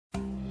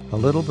A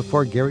little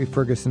before Gary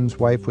Ferguson's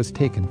wife was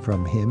taken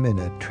from him in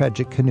a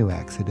tragic canoe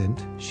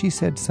accident, she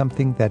said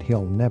something that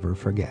he'll never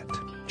forget.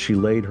 She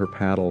laid her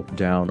paddle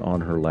down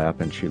on her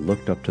lap and she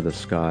looked up to the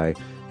sky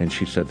and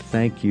she said,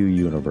 "Thank you,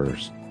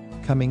 universe."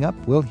 Coming up,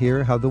 we'll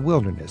hear how the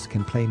wilderness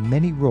can play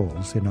many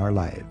roles in our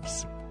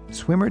lives.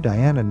 Swimmer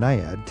Diana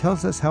Nyad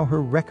tells us how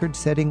her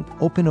record-setting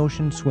open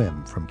ocean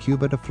swim from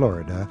Cuba to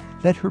Florida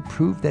let her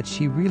prove that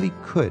she really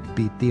could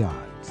beat the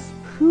odds.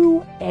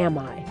 Who am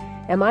I?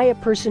 Am I a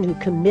person who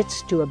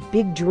commits to a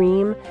big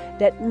dream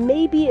that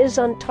maybe is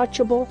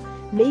untouchable,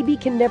 maybe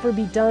can never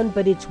be done,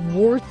 but it's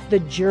worth the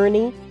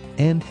journey?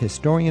 And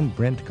historian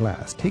Brent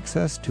Glass takes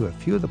us to a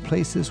few of the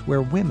places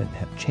where women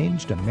have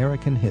changed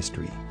American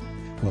history.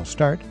 We'll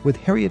start with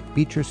Harriet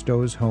Beecher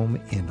Stowe's home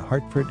in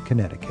Hartford,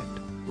 Connecticut,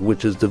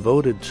 which is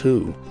devoted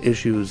to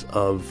issues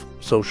of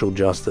social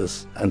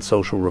justice and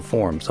social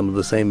reform, some of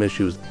the same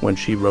issues when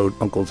she wrote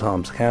Uncle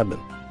Tom's Cabin.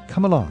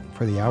 Come along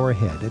for the hour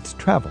ahead. It's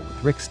Travel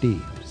with Rick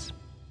Steves.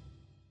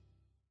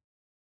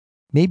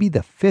 Maybe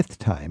the fifth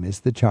time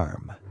is the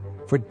charm.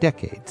 For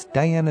decades,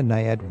 Diana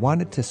Nyad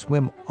wanted to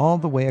swim all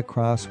the way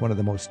across one of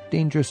the most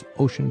dangerous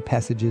ocean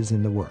passages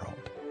in the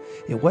world.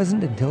 It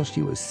wasn't until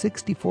she was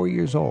 64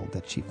 years old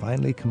that she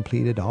finally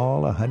completed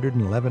all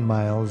 111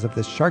 miles of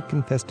the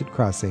shark-infested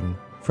crossing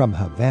from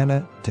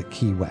Havana to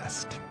Key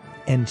West.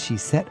 And she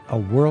set a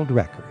world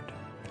record.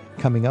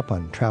 Coming up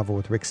on Travel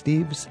with Rick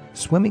Steves,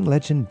 swimming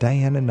legend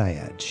Diana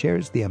Nyad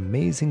shares the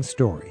amazing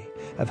story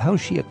of how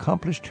she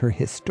accomplished her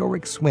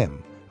historic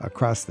swim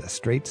across the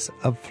Straits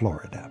of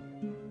Florida.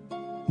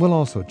 We'll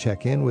also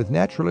check in with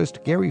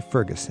naturalist Gary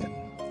Ferguson.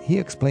 He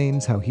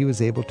explains how he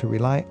was able to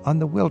rely on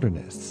the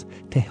wilderness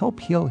to help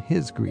heal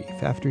his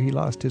grief after he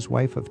lost his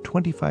wife of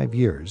 25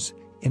 years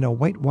in a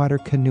whitewater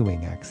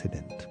canoeing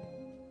accident.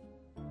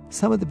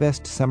 Some of the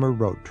best summer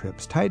road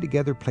trips tie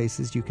together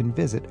places you can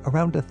visit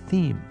around a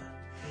theme.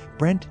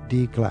 Brent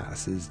D.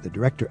 Glass is the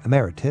Director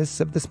Emeritus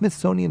of the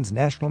Smithsonian's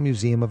National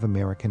Museum of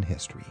American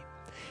History.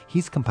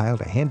 He's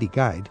compiled a handy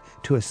guide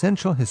to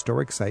essential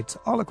historic sites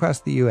all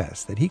across the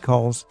U.S. that he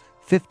calls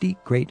 50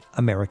 Great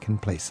American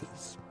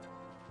Places.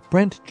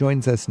 Brent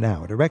joins us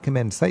now to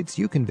recommend sites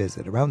you can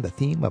visit around the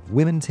theme of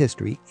women's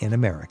history in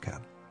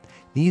America.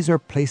 These are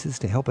places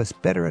to help us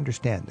better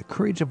understand the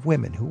courage of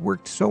women who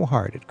worked so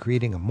hard at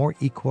creating a more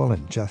equal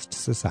and just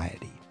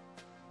society.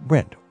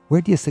 Brent,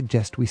 where do you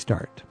suggest we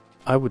start?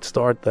 I would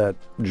start that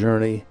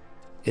journey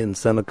in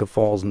Seneca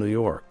Falls, New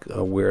York,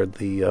 where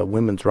the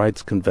Women's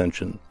Rights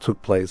Convention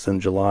took place in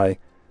July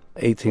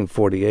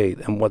 1848.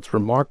 And what's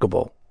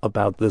remarkable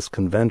about this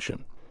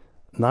convention,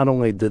 not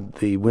only did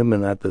the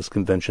women at this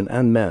convention,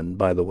 and men,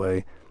 by the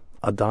way,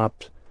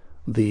 adopt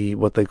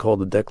what they call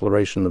the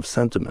Declaration of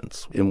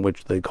Sentiments, in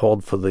which they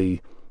called for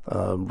the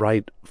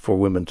right for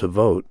women to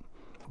vote,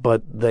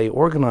 but they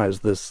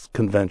organized this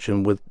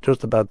convention with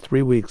just about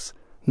 3 weeks'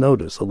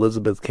 notice.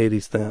 Elizabeth Cady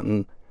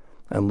Stanton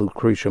and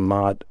Lucretia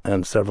Mott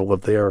and several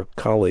of their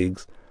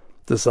colleagues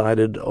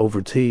decided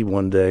over tea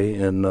one day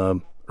in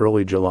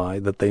early July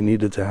that they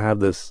needed to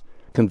have this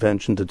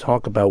convention to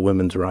talk about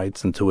women's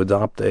rights and to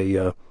adopt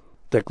a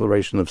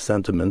Declaration of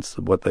Sentiments,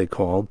 what they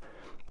called.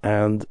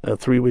 And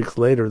 3 weeks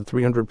later,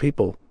 300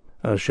 people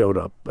showed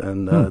up.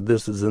 And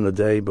this is in the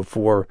day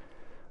before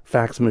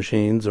fax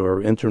machines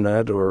or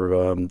internet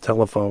or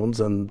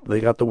telephones. And they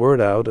got the word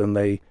out, and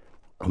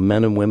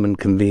men and women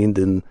convened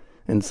in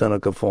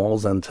Seneca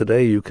Falls. And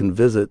today you can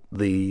visit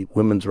the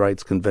Women's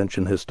Rights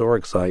Convention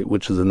Historic Site,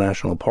 which is a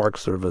National Park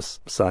Service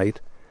site,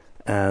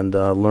 and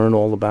learn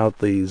all about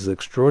these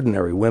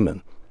extraordinary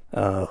women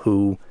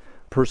who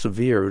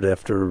persevered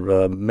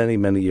after many,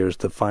 many years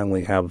to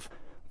finally have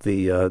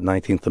the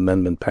 19th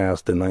Amendment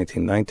passed in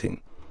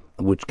 1919,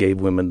 which gave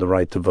women the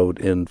right to vote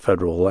in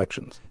federal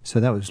elections. So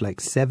that was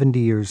like 70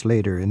 years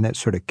later, and that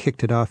sort of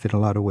kicked it off in a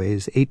lot of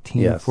ways,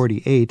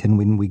 1848. Yes. And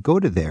when we go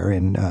to there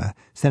in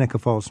Seneca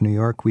Falls, New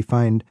York, we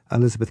find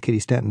Elizabeth Cady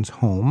Stanton's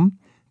home,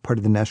 part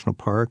of the national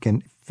park.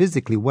 And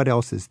physically, what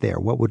else is there?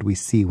 What would we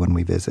see when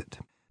we visit?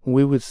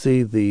 We would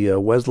see the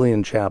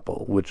Wesleyan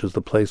Chapel, which is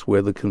the place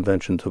where the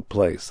convention took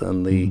place.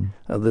 And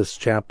this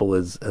chapel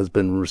has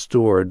been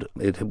restored.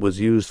 It was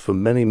used for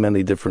many,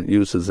 many different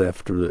uses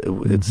after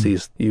it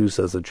ceased use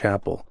as a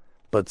chapel.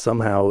 But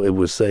somehow it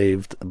was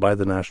saved by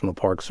the National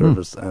Park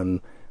Service and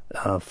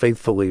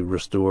faithfully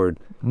restored.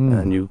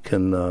 And you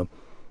can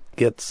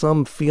get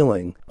some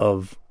feeling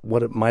of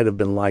what it might have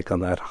been like on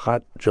that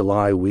hot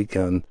July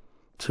weekend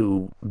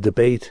to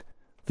debate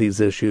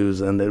these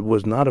issues, and it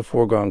was not a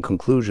foregone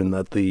conclusion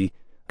that the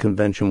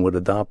convention would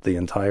adopt the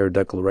entire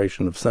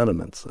Declaration of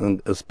Sentiments,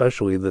 and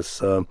especially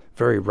this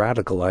very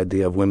radical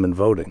idea of women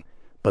voting.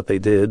 But they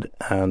did,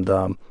 and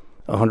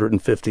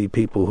 150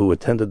 people who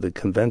attended the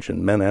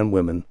convention, men and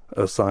women,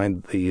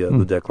 signed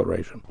the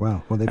Declaration.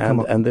 Wow!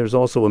 Well, and there's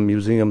also a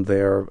museum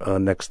there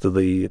next to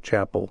the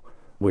chapel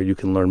where you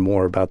can learn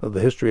more about the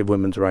history of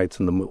women's rights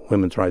and the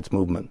women's rights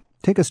movement.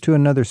 Take us to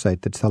another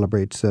site that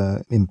celebrates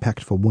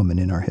impactful women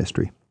in our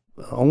history.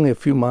 Only a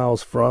few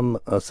miles from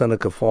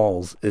Seneca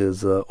Falls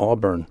is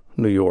Auburn,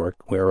 New York,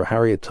 where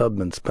Harriet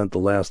Tubman spent the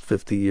last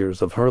 50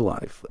 years of her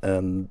life.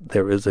 And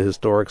there is a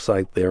historic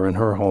site there, and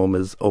her home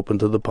is open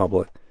to the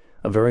public,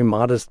 a very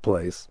modest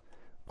place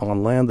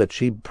on land that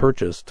she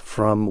purchased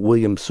from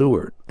William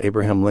Seward,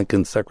 Abraham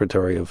Lincoln's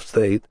Secretary of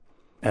State.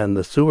 And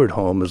the Seward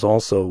home is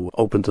also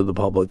open to the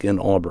public in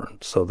Auburn.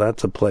 So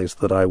that's a place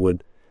that I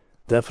would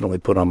definitely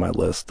put on my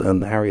list.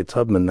 And Harriet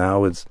Tubman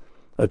now has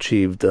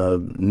achieved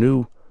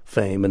new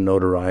fame and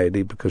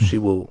notoriety because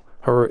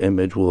her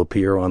image will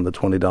appear on the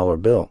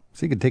 $20 bill.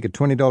 So you could take a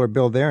 $20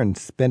 bill there and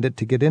spend it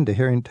to get into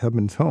Harriet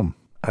Tubman's home.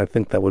 I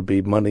think that would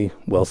be money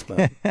well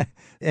spent.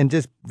 And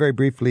just very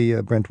briefly,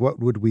 Brent, what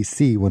would we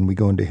see when we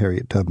go into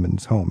Harriet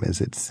Tubman's home?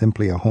 Is it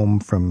simply a home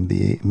from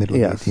the middle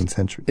 18th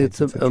century? It's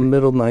a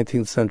middle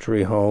 19th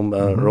century home,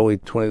 early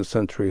 20th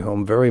century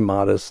home, very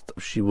modest.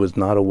 She was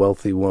not a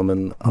wealthy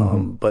woman,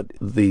 but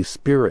the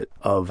spirit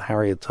of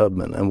Harriet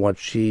Tubman and what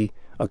she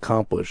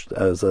accomplished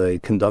as a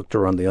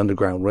conductor on the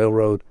Underground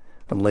Railroad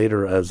and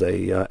later as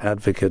a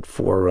advocate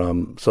for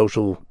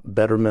social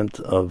betterment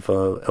of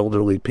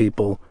elderly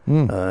people.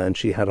 And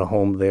she had a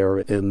home there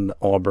in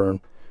Auburn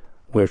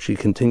where she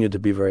continued to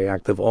be very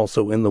active,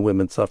 also in the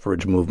women's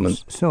suffrage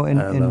movement. So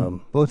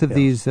in both of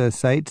these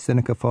sites,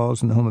 Seneca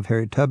Falls and the home of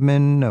Harriet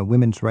Tubman,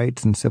 women's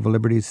rights and civil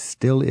liberties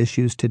still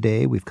issues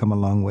today. We've come a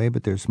long way,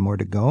 but there's more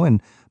to go.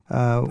 And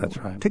that's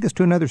right. Take us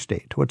to another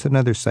state. What's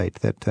another site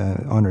that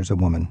honors a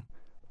woman?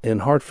 In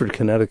Hartford,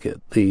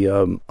 Connecticut,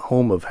 the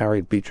home of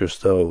Harriet Beecher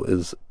Stowe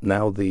is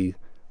now the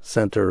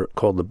center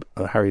called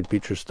the Harriet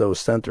Beecher Stowe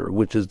Center,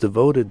 which is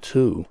devoted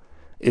to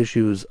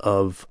issues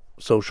of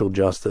social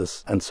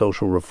justice and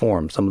social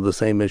reform, some of the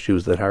same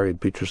issues that Harriet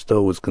Beecher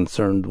Stowe was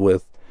concerned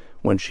with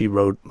when she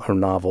wrote her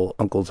novel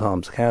Uncle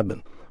Tom's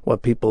Cabin.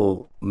 What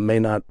people may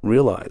not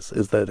realize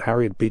is that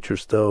Harriet Beecher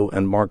Stowe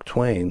and Mark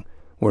Twain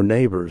were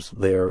neighbors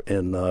there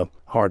in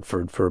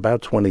Hartford for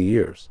about 20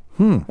 years.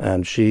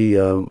 And she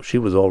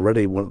was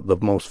already one of the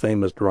most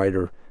famous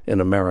writer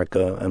in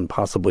America and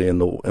possibly in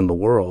the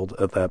world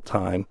at that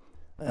time.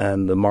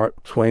 And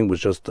Mark Twain was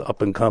just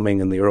up and coming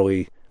in the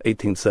early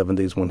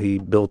 1870s when he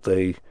built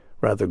a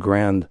rather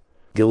grand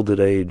Gilded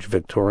Age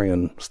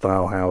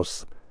Victorian-style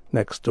house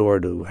next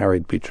door to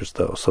Harriet Beecher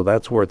Stowe. So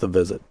that's worth a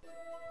visit.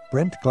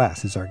 Brent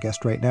Glass is our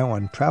guest right now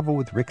on Travel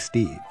with Rick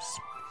Steves.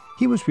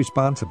 He was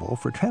responsible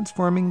for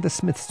transforming the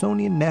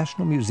Smithsonian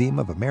National Museum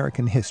of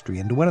American History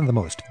into one of the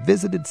most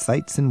visited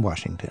sites in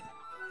Washington.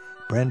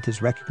 Brent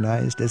is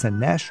recognized as a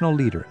national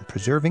leader in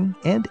preserving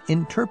and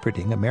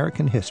interpreting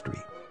American history.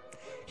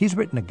 He's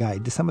written a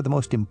guide to some of the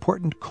most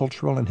important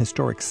cultural and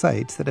historic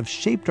sites that have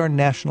shaped our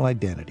national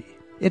identity.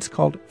 It's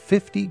called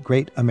 50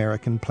 Great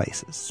American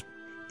Places.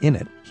 In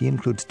it, he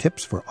includes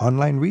tips for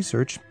online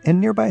research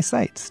and nearby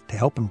sites to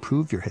help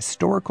improve your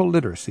historical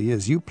literacy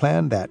as you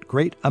plan that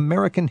great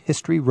American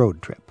history road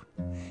trip.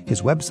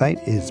 His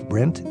website is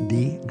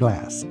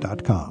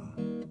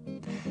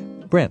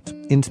brentdglass.com. Brent,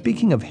 in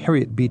speaking of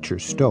Harriet Beecher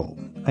Stowe,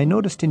 I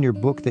noticed in your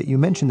book that you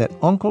mentioned that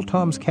Uncle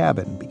Tom's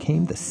Cabin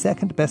became the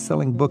second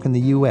best-selling book in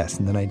the U.S.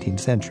 in the 19th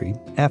century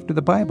after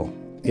the Bible.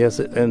 Yes,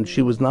 and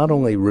she was not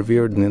only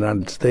revered in the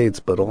United States,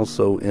 but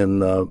also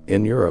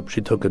in Europe.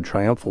 She took a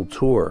triumphal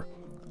tour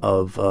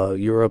of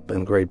Europe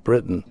and Great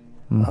Britain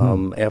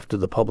after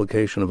the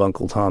publication of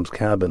Uncle Tom's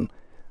Cabin.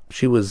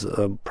 She was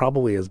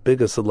probably as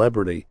big a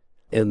celebrity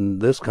in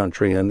this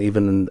country and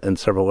even in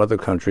several other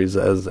countries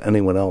as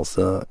anyone else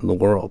in the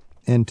world.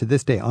 And to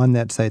this day, on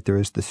that site, there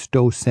is the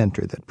Stowe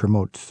Center that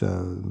promotes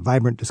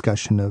vibrant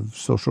discussion of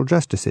social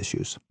justice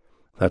issues.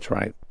 That's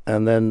right.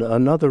 And then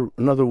another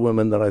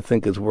woman that I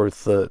think is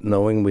worth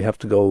knowing, we have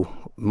to go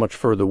much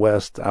further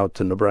west out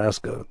to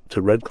Nebraska,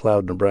 to Red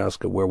Cloud,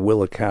 Nebraska, where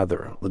Willa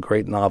Cather, the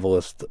great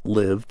novelist,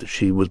 lived.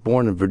 She was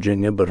born in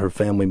Virginia, but her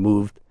family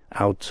moved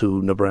out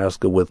to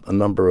Nebraska with a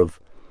number of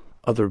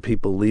other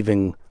people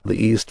leaving the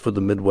East for the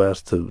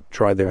Midwest to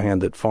try their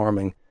hand at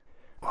farming.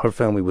 Her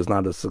family was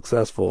not as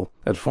successful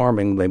at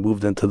farming. They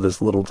moved into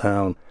this little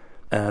town,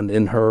 and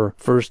in her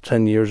first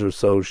 10 years or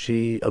so,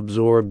 she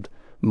absorbed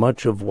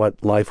much of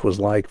what life was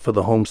like for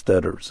the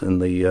homesteaders in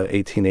the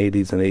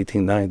 1880s and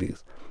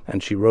 1890s.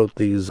 And she wrote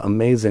these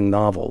amazing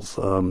novels,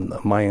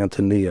 My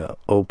Antonia,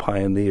 O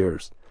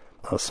Pioneers,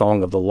 A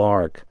Song of the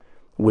Lark,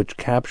 which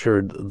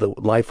captured the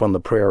life on the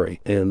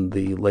prairie in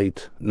the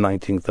late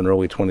 19th and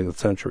early 20th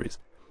centuries.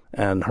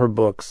 And her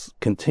books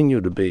continue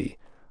to be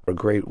a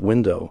great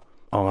window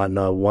on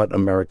what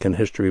American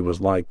history was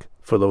like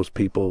for those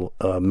people,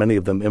 many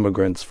of them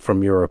immigrants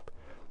from Europe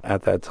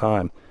at that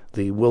time.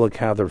 The Willa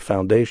Cather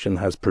Foundation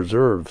has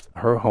preserved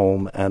her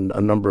home and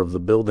a number of the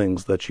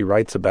buildings that she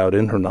writes about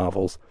in her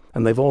novels,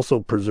 and they've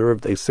also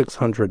preserved a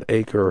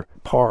 600-acre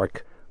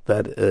park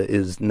that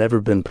is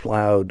never been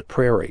plowed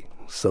prairie.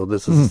 So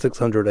this is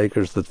 600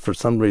 acres that for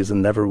some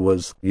reason never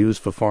was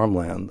used for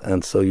farmland,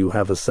 and so you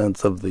have a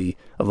sense of the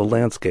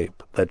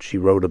landscape that she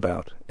wrote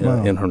about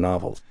in her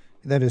novels.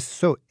 That is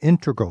so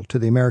integral to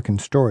the American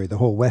story, the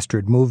whole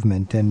westward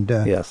movement. And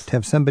Yes. to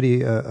have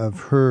somebody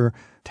of her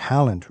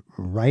talent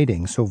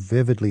writing so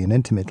vividly and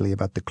intimately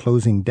about the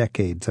closing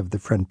decades of the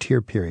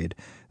frontier period,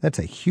 that's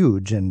a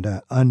huge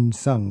and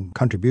unsung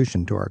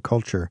contribution to our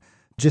culture.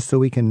 Just so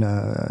we can,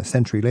 a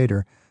century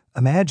later,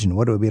 imagine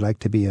what it would be like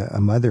to be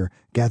a mother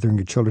gathering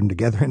her children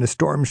together in a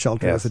storm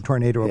shelter Yes. as a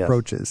tornado Yes.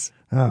 approaches.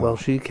 Oh. Well,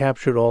 she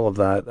captured all of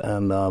that,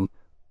 and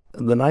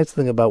the nice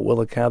thing about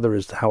Willa Cather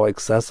is how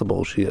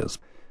accessible she is.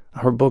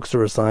 Her books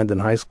are assigned in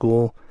high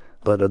school,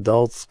 but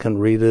adults can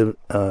read it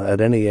at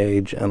any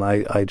age, and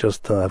I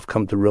just have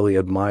come to really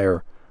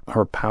admire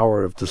her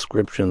power of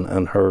description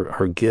and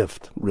her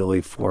gift,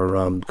 really,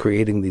 for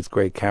creating these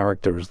great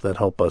characters that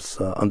help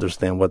us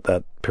understand what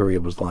that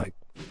period was like.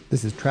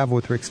 This is Travel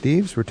with Rick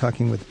Steves. We're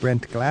talking with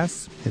Brent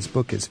Glass. His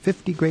book is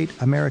 50 Great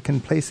American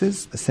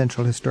Places,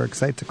 Essential Historic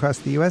Sites Across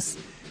the U.S.,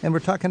 and we're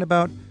talking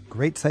about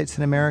great sites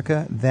in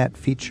America that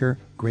feature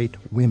great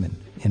women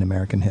in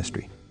American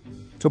history.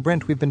 So,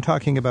 Brent, we've been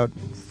talking about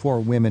 4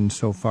 women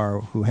so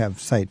far who have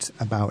sites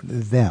about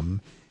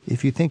them.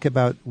 If you think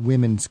about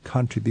women's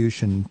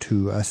contribution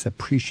to us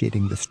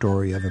appreciating the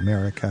story of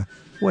America,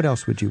 what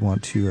else would you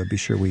want to be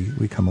sure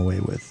we come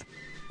away with?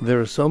 There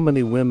are so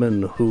many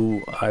women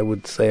who I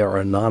would say are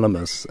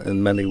anonymous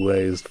in many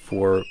ways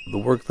for the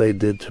work they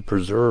did to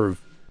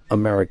preserve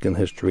American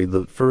history.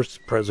 The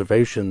first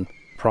preservation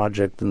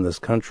project in this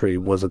country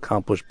was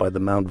accomplished by the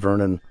Mount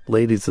Vernon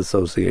Ladies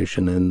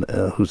Association,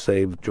 who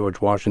saved George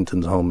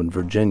Washington's home in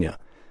Virginia.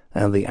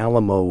 And the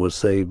Alamo was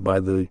saved by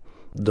the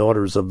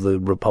Daughters of the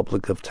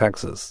Republic of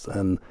Texas.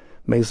 And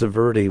Mesa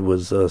Verde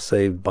was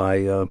saved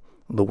by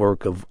the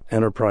work of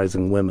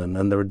enterprising women.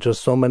 And there are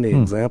just so many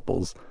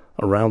examples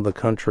around the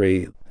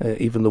country.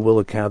 Even the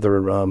Willa Cather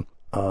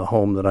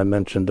home that I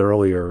mentioned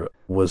earlier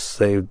was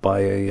saved by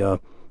a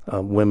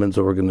women's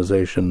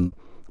organization.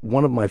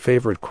 One of my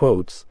favorite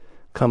quotes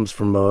comes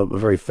from a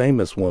very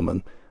famous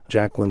woman,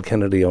 Jacqueline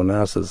Kennedy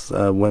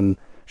Onassis, when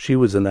she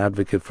was an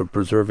advocate for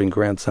preserving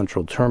Grand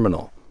Central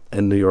Terminal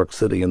in New York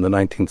City in the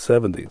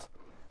 1970s.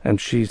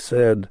 And she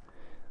said,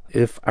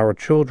 "If our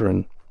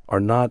children are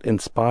not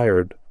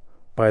inspired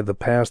by the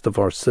past of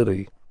our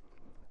city,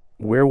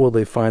 where will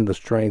they find the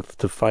strength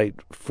to fight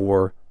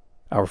for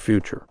our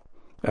future?"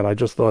 And I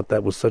just thought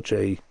that was such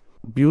a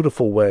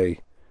beautiful way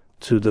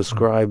to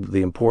describe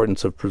the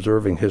importance of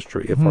preserving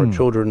history. If our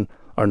children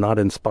are not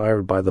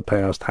inspired by the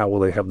past, how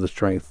will they have the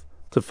strength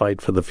to fight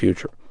for the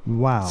future?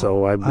 Wow.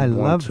 So I would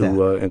want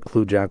to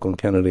include Jacqueline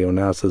Kennedy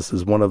Onassis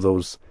as one of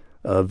those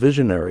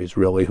visionaries,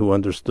 really, who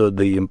understood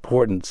the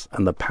importance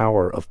and the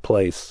power of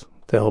place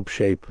to help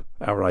shape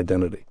our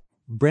identity.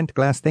 Brent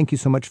Glass, thank you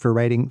so much for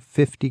writing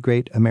 50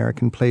 Great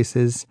American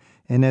Places.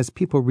 And as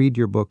people read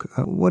your book,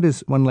 what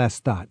is one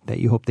last thought that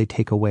you hope they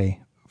take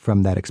away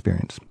from that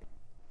experience?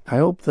 I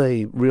hope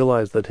they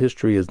realize that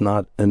history is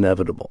not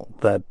inevitable,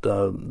 that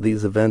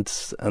these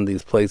events and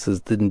these places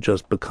didn't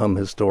just become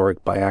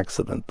historic by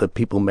accident, that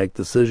people make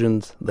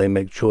decisions, they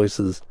make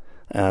choices,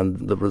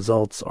 and the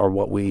results are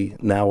what we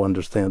now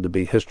understand to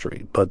be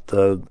history. But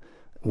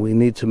we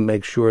need to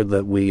make sure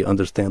that we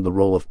understand the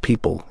role of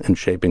people in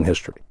shaping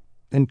history.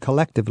 And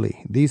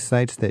collectively, these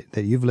sites that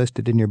you've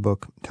listed in your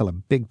book tell a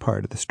big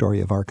part of the story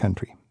of our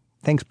country.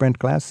 Thanks, Brent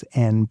Glass,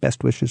 and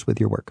best wishes with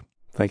your work.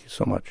 Thank you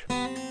so much.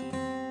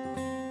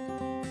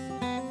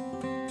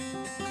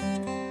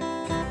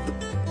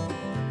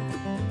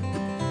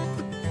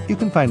 You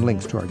can find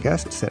links to our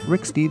guests at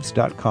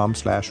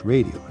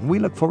ricksteves.com/radio, and we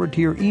look forward to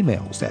your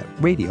emails at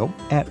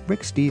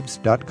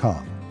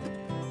radio@ricksteves.com.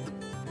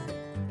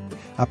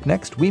 Up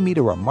next, we meet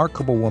a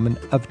remarkable woman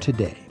of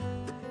today.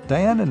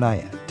 Diana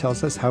Nyad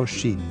tells us how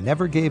she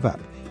never gave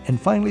up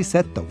and finally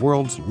set the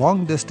world's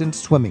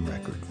long-distance swimming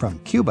record from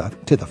Cuba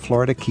to the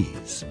Florida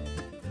Keys.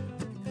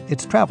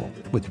 It's Travel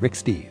with Rick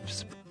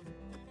Steves.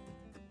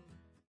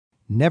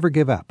 Never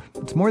give up.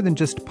 It's more than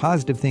just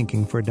positive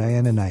thinking for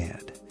Diana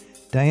Nyad.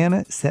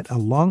 Diana set a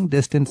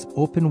long-distance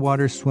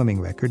open-water swimming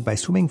record by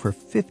swimming for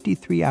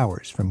 53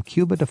 hours from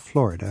Cuba to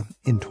Florida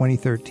in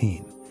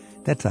 2013.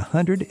 That's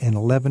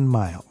 111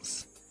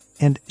 miles.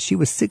 And she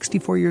was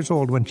 64 years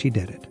old when she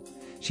did it.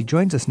 She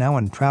joins us now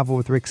on Travel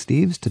with Rick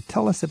Steves to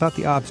tell us about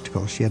the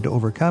obstacles she had to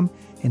overcome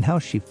and how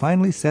she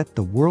finally set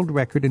the world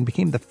record and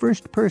became the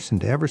first person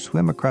to ever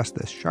swim across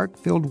the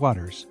shark-filled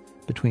waters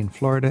between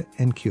Florida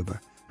and Cuba.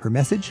 Her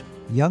message,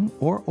 young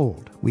or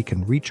old, we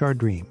can reach our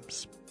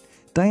dreams.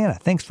 Diana,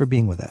 thanks for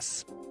being with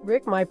us.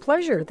 Rick, my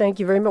pleasure. Thank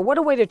you very much. What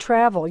a way to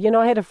travel. You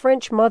know, I had a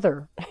French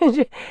mother.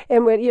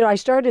 And when, I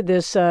started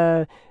this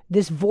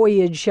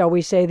voyage, shall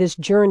we say, this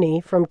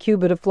journey from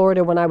Cuba to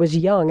Florida when I was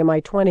young, in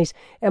my 20s.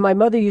 And my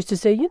mother used to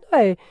say,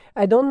 I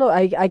don't know,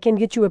 I can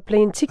get you a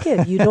plane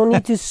ticket. You don't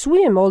need to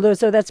swim.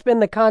 So that's been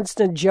the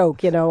constant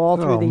joke, all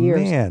through the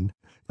years. Oh, man.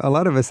 A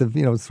lot of us have,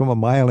 swum a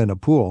mile in a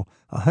pool.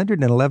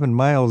 111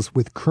 miles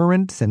with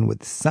currents and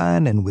with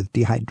sun and with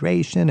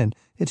dehydration, and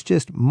it's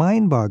just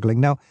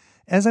mind-boggling. Now,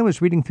 as I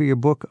was reading through your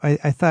book, I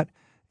thought,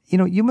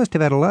 you must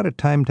have had a lot of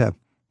time to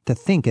to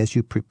think as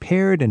you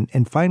prepared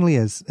and finally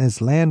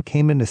as land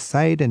came into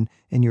sight and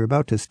you're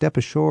about to step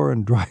ashore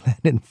on dry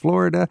land in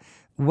Florida,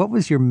 what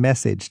was your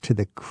message to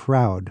the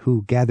crowd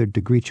who gathered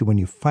to greet you when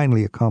you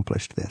finally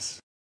accomplished this?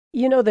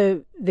 You know,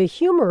 the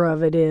humor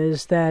of it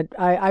is that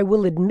I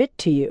will admit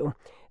to you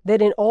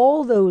that in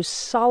all those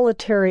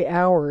solitary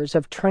hours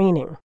of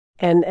training,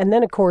 and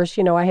then, of course,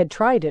 you know, I had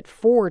tried it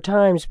 4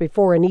 times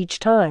before, and each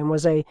time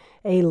was a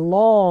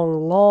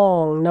long,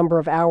 long number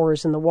of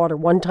hours in the water.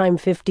 One time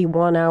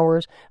 51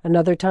 hours,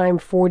 another time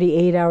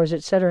 48 hours,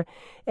 etc.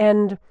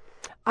 And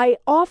I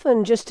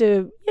often, just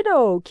to, you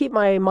know, keep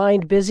my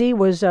mind busy,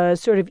 was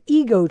sort of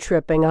ego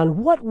tripping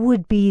on what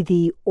would be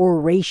the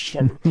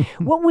oration,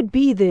 what would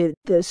be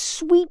the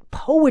sweet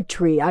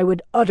poetry I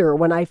would utter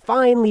when I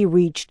finally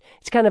reached,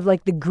 it's kind of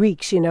like the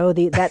Greeks, you know,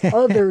 that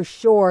other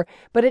shore.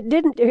 But it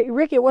didn't,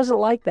 Rick, it wasn't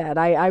like that.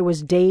 I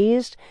was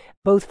dazed,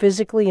 both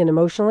physically and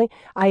emotionally.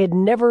 I had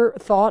never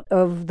thought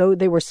of, though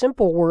they were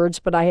simple words,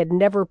 but I had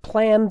never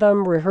planned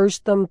them,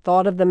 rehearsed them,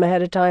 thought of them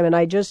ahead of time. And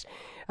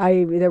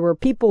there were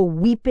people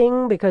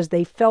weeping because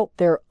they felt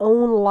their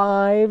own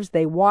lives.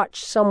 They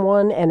watched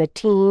someone and a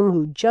team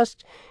who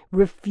just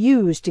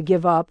refused to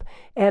give up.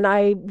 And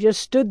I just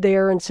stood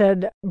there and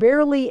said,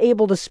 barely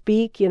able to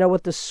speak, you know,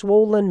 with the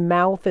swollen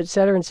mouth,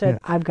 etc., and said,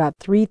 I've got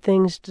 3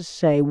 things to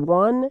say.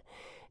 1,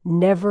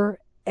 never,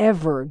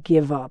 ever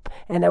give up.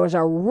 And there was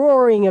a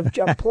roaring of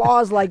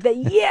applause like that.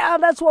 Yeah,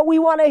 that's what we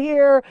want to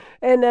hear.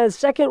 And the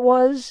second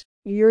was,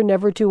 you're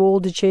never too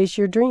old to chase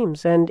your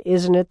dreams, and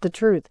isn't it the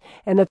truth?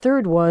 And the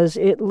third was,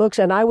 it looks,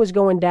 and I was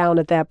going down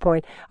at that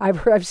point.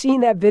 I've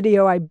seen that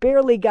video. I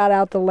barely got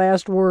out the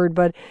last word,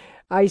 but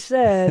I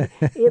said,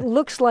 it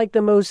looks like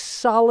the most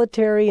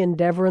solitary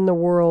endeavor in the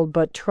world,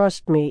 but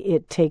trust me,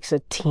 it takes a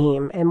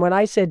team. And when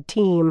I said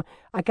team,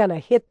 I kind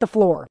of hit the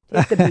floor,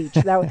 hit the beach.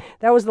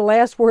 That was the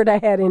last word I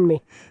had in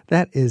me.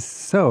 That is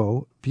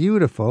so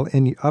beautiful.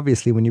 And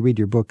obviously, when you read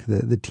your book,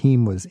 the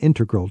team was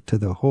integral to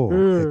the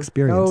whole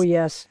experience. Oh,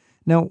 yes.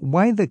 Now,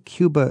 why the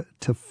Cuba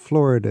to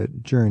Florida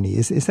journey?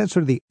 Is that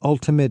sort of the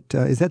ultimate,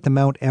 is that the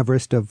Mount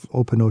Everest of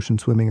open ocean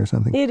swimming or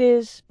something? It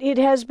is. It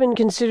has been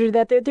considered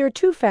that. There are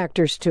 2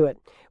 factors to it.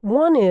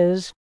 One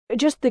is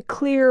just the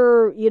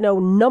clear, you know,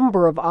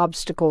 number of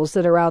obstacles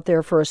that are out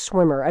there for a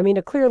swimmer. I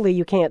mean, clearly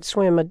you can't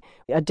swim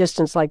a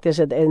distance like this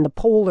in the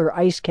polar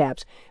ice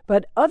caps.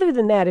 But other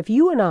than that, if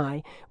you and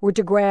I were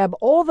to grab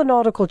all the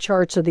nautical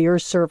charts of the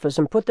Earth's surface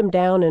and put them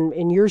down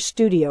in your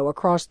studio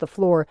across the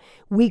floor,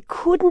 we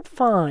couldn't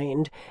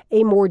find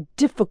a more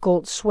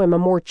difficult swim, a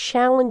more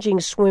challenging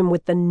swim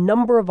with the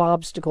number of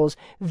obstacles.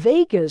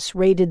 Vegas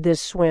rated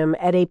this swim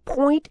at a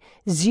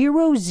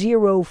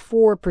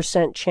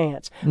 0.004%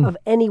 chance of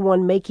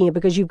anyone making it,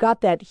 because you've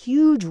got that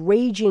huge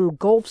raging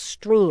Gulf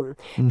Stream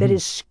that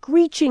is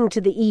screeching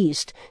to the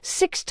east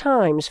 6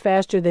 times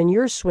faster than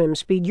your swim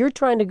speed. You're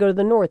trying to go to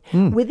the north.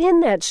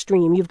 Within that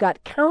stream, you've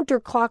got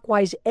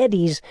counterclockwise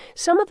eddies,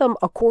 some of them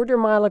a 1/4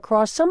 mile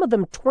across, some of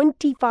them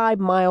 25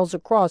 miles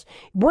across.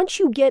 Once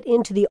you get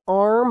into the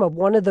arm of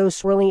one of those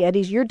swirling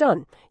eddies, you're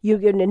done. You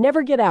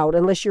never get out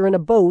unless you're in a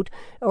boat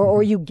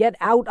or you get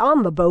out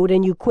on the boat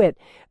and you quit.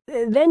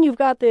 Then you've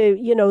got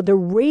the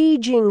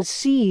raging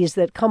seas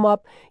that come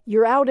up.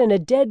 You're out in a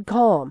dead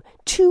calm.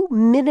 2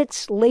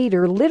 minutes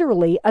later,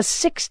 literally, a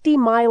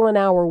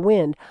 60-mile-an-hour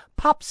wind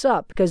pops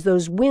up because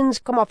those winds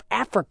come off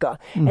Africa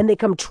and they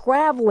come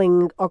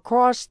traveling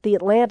across the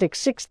Atlantic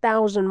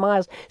 6,000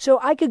 miles. So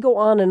I could go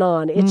on and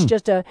on. It's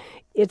just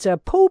it's a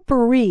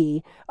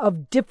potpourri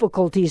of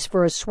difficulties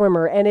for a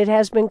swimmer, and it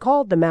has been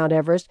called the Mount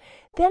Everest.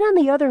 Then on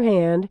the other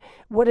hand,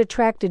 what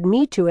attracted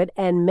me to it,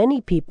 and many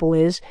people,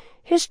 is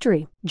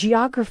history,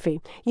 geography.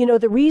 You know,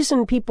 the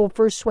reason people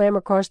first swam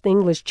across the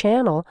English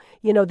Channel,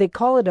 you know, they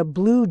call it a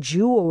blue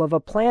jewel of a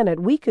planet.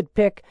 We could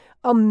pick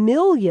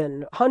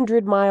 1,000,000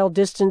 100-mile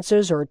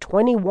distances or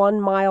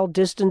 21-mile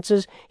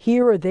distances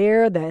here or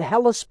there. The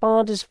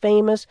Hellespont is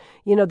famous.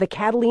 You know, the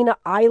Catalina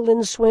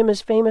Island swim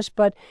is famous.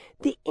 But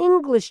the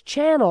English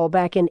Channel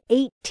back in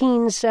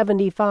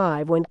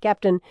 1875, when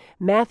Captain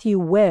Matthew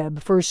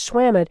Webb first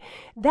swam it,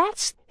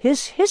 that's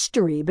his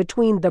history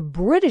between the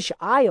British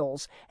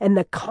Isles and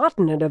the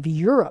continent of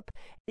Europe.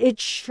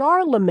 It's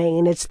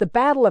Charlemagne. It's the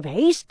Battle of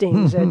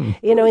Hastings. And,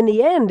 you know, in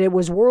the end, it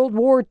was World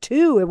War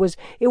II. It was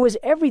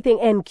everything.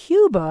 And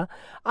Cuba,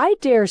 I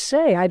dare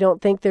say, I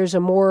don't think there's a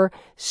more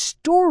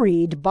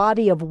storied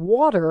body of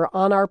water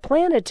on our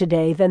planet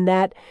today than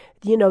that,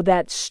 you know,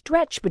 that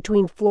stretch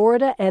between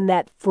Florida and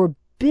that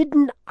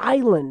forbidden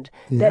island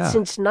that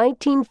since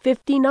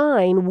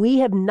 1959 we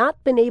have not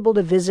been able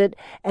to visit,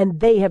 and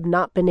they have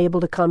not been able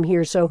to come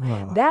here. So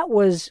that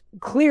was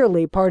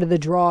clearly part of the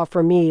draw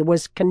for me,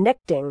 was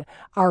connecting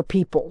our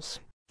peoples.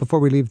 Before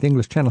we leave the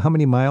English Channel, how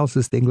many miles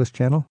is the English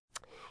Channel?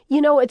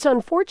 It's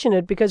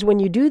unfortunate because when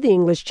you do the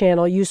English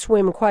Channel, you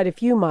swim quite a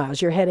few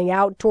miles. You're heading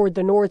out toward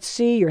the North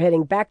Sea. You're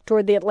heading back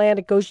toward the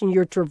Atlantic Ocean.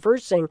 You're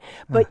traversing.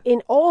 But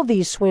in all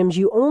these swims,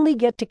 you only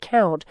get to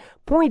count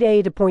point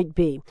A to point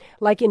B.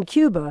 Like in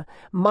Cuba,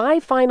 my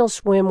final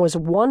swim was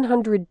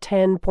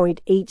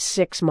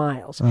 110.86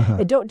 miles.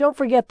 And don't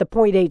forget the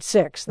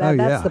 0.86.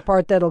 That's the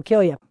part that'll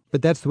kill you.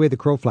 But that's the way the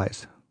crow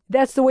flies.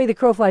 That's the way the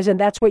crow flies, and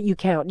that's what you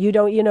count. You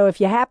don't, if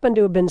you happen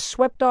to have been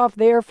swept off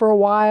there for a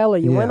while, or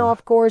you went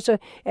off course,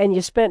 and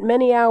you spent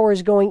many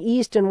hours going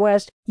east and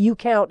west, you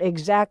count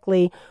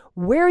exactly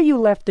where you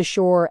left the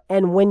shore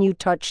and when you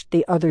touched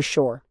the other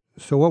shore.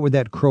 So what would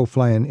that crow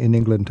fly in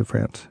England to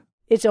France?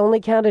 It's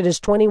only counted as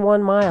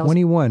 21 miles.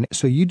 21.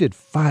 So you did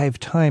 5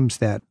 times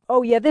that.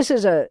 Oh, yeah,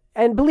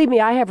 and believe me,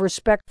 I have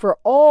respect for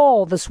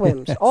all the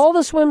swims, all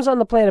the swims on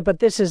the planet, but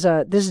this is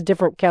a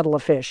different kettle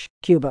of fish,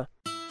 Cuba.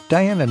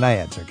 Diana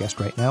Nyad's our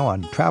guest right now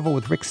on Travel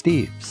with Rick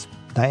Steves.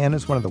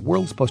 Diana's one of the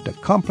world's most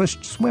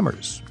accomplished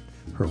swimmers.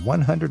 Her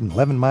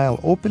 111-mile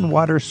open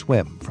water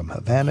swim from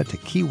Havana to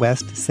Key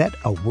West set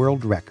a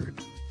world record.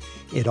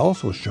 It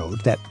also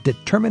showed that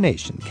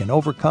determination can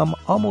overcome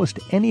almost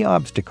any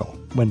obstacle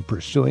when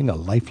pursuing a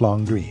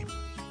lifelong dream.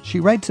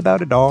 She writes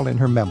about it all in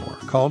her memoir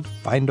called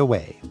Find a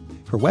Way.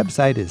 Her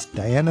website is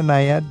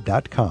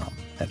diananyad.com.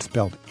 That's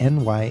spelled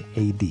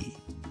N-Y-A-D.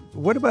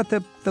 What about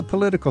the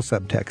political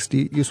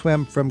subtext? You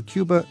swam from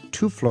Cuba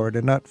to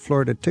Florida, not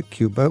Florida to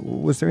Cuba.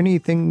 Was there any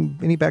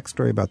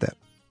backstory about that?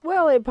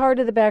 Well, part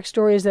of the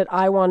backstory is that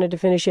I wanted to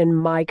finish in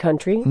my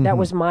country. Mm-hmm. That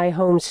was my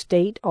home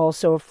state,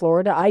 also of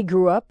Florida. I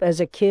grew up as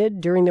a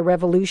kid during the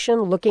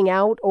Revolution, looking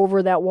out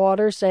over that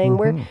water, saying,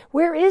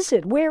 where is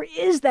it? Where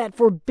is that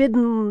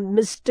forbidden,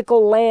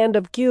 mystical land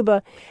of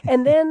Cuba?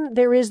 And then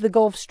there is the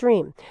Gulf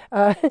Stream.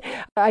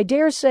 I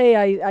dare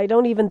say I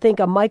don't even think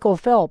a Michael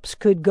Phelps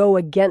could go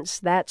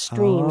against that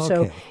stream. Oh, okay.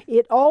 So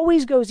it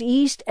always goes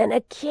east, and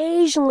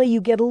occasionally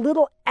you get a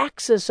little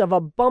axis of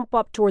a bump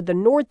up toward the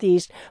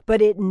northeast,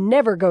 but it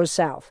never goes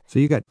south. So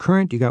you got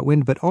current, you got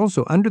wind, but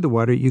also under the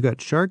water you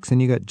got sharks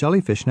and you got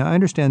jellyfish. Now I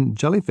understand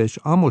jellyfish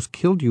almost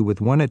killed you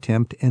with one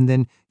attempt, and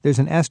then there's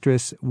an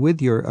asterisk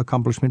with your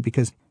accomplishment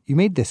because you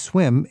made this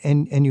swim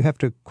and you have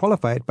to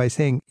qualify it by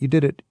saying you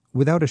did it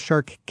without a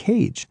shark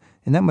cage,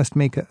 and that must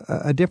make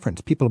a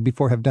difference. People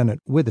before have done it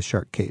with a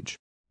shark cage.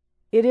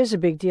 It is a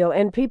big deal,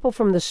 and people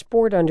from the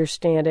sport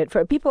understand it.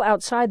 For people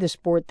outside the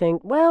sport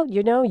think, well,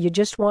 you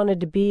just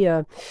wanted to be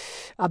a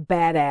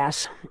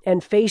badass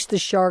and face the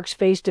sharks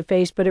face to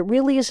face, but it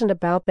really isn't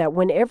about that.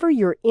 Whenever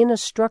you're in a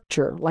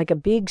structure, like a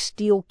big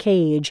steel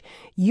cage,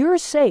 you're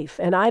safe,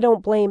 and I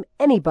don't blame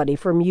anybody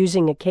from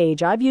using a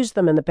cage. I've used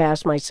them in the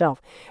past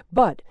myself,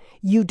 but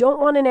you don't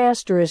want an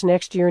asterisk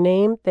next to your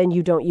name, then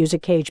you don't use a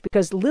cage,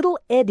 because little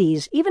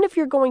eddies, even if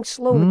you're going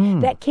slowly,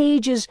 that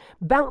cage is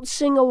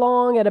bouncing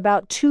along at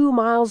about 2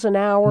 miles an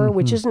hour,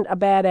 which isn't a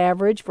bad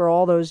average for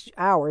all those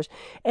hours.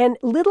 And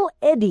little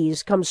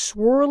eddies come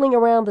swirling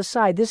around the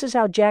side. This is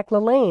how Jack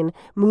LaLanne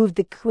moved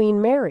the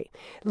Queen Mary.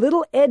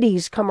 Little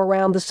eddies come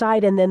around the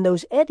side, and then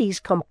those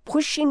eddies come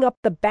pushing up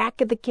the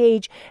back of the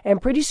cage,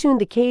 and pretty soon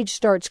the cage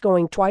starts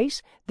going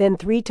twice, then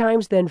 3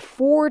 times, then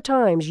 4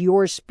 times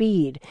your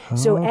speed.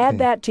 So add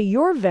that to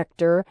your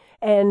vector,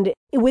 and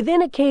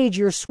within a cage,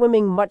 you're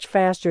swimming much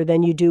faster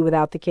than you do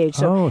without the cage.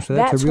 So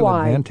that's a real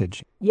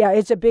advantage. Yeah,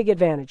 it's a big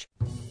advantage.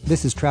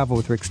 This is Travel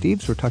with Rick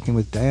Steves. We're talking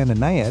with Diana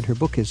Nyad. Her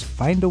book is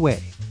Find a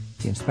Way,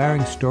 the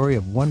inspiring story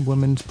of one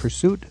woman's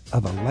pursuit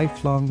of a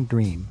lifelong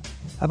dream.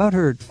 About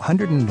her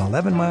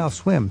 111-mile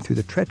swim through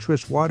the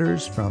treacherous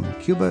waters from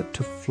Cuba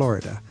to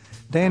Florida.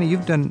 Diana,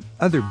 you've done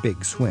other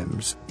big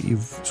swims.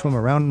 You've swum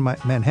around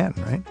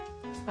Manhattan, right?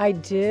 I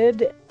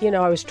did.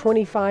 I was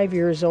 25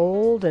 years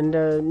old and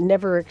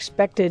never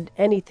expected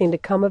anything to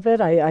come of it.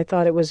 I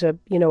thought it was a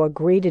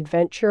great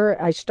adventure.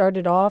 I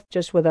started off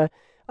just with a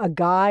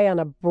guy on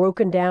a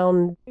broken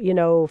down,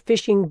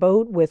 fishing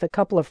boat with a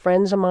couple of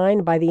friends of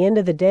mine. By the end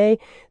of the day,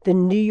 the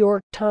New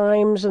York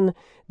Times and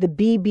the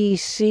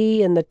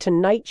BBC and the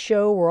Tonight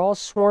Show were all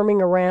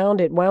swarming around.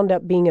 It wound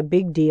up being a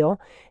big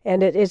deal,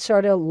 and it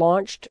sort of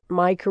launched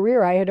my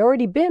career. I had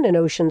already been an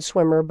ocean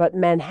swimmer, but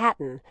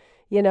Manhattan.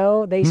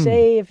 They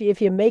say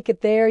if you make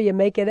it there, you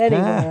make it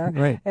anywhere.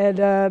 Right. And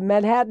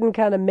Manhattan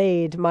kind of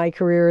made my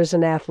career as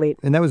an athlete.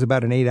 And that was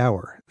about an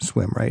 8-hour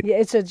swim, right? Yeah,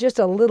 it's just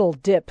a little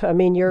dip. I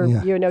mean,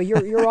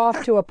 you're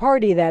off to a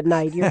party that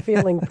night. You're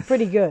feeling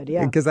pretty good.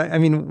 Yeah. Because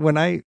when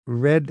I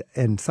read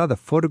and saw the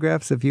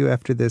photographs of you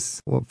after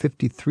this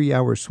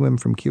 53-hour swim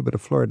from Cuba to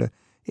Florida,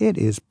 it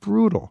is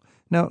brutal.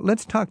 Now,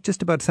 let's talk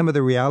just about some of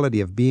the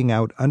reality of being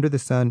out under the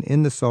sun,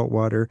 in the salt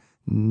water,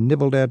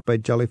 nibbled at by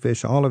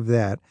jellyfish, all of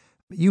that.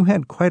 You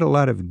had quite a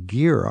lot of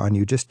gear on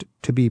you just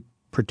to be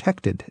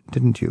protected,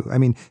 didn't you? I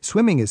mean,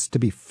 swimming is to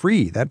be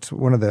free. That's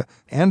one of the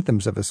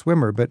anthems of a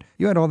swimmer, but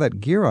you had all that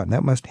gear on.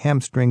 That must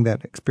hamstring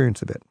that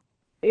experience a bit.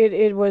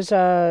 It was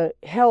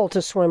hell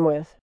to swim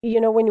with.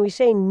 When we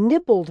say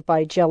nibbled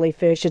by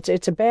jellyfish,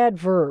 it's a bad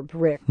verb,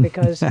 Rick,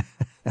 because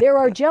There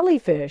are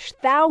jellyfish,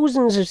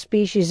 thousands of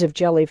species of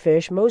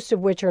jellyfish, most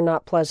of which are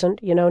not pleasant.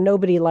 You know,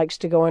 nobody likes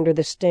to go under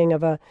the sting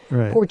of a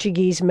Right.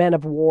 Portuguese man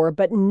of war,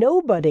 but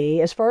nobody,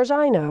 as far as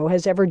I know,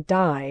 has ever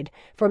died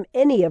from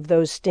any of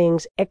those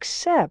stings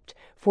except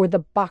for the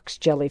box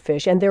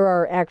jellyfish. And there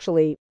are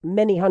actually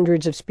many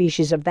hundreds of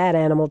species of that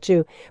animal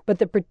too. But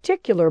the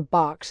particular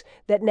box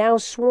that now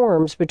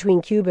swarms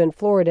between Cuba and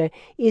Florida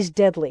is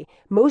deadly.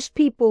 Most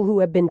people who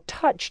have been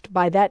touched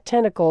by that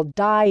tentacle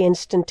die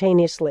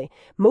instantaneously.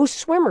 Most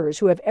swimmers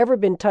who have ever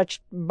been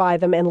touched by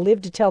them and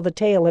lived to tell the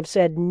tale have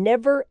said,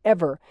 never,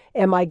 ever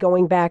am I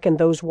going back in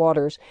those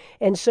waters.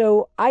 And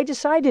so I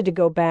decided to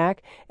go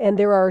back, and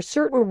there are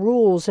certain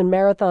rules in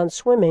marathon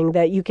swimming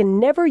that you can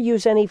never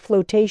use any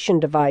flotation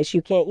device.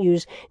 You can't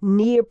use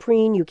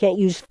neoprene, you can't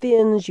use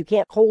fins, you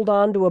can't hold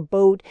on to a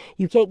boat,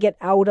 you can't get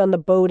out on the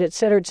boat, et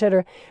cetera, et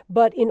cetera.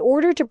 But in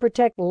order to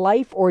protect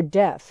life or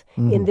death,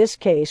 in this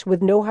case,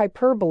 with no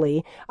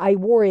hyperbole, I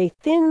wore a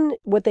thin,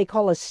 what they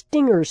call a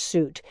stinger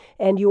suit.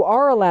 And you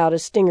are allowed a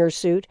stinger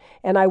suit.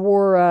 And I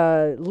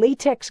wore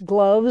latex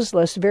gloves,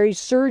 very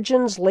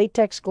surgeon's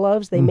latex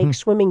gloves. They make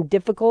swimming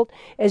difficult.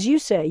 As you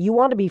say, you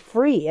want to be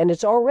free. And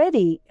it's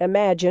already,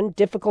 imagine,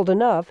 difficult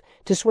enough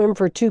to swim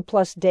for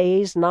 2+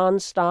 days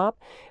nonstop.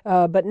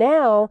 But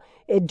now,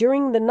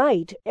 during the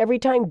night, every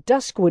time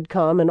dusk would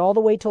come and all the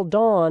way till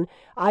dawn,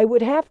 I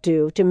would have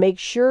to make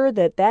sure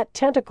that that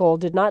tentacle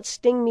did not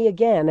sting me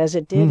again, as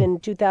it did in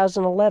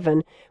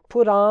 2011,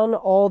 put on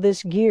all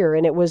this gear.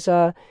 And it was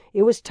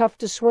tough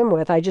to swim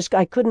with.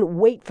 I couldn't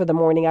wait for the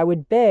morning. I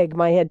would beg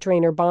my head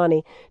trainer,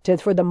 Bonnie,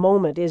 for the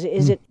moment.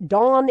 Is it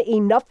dawn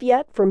enough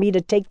yet for me to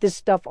take this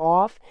stuff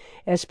off?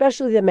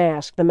 Especially the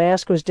mask. The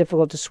mask was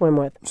difficult to swim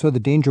with. So the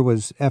danger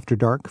was after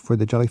dark for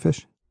the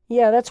jellyfish?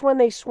 Yeah, that's when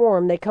they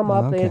swarm. They come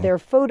up. Okay. They're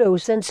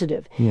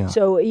photosensitive. Yeah.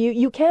 So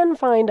you can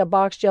find a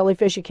box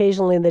jellyfish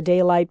occasionally in the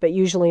daylight, but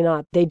usually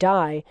not. They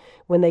die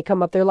when they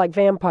come up. They're like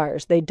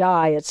vampires. They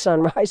die at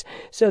sunrise.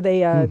 So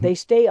they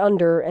stay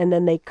under, and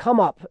then they come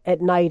up at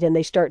night and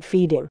they start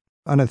feeding.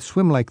 On a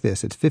swim like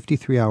this, it's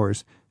 53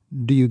 hours.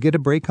 Do you get a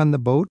break on the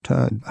boat?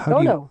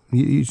 No.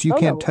 You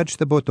can't No. touch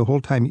the boat the whole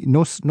time.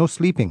 No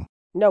sleeping.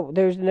 No,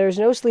 there's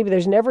no sleep.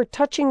 There's never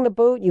touching the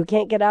boat. You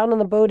can't get out on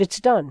the boat.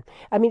 It's done.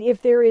 I mean,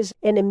 if there is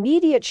an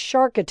immediate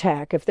shark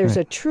attack, if there's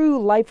a true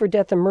life or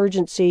death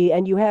emergency,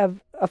 and you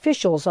have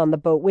officials on the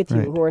boat with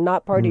you who are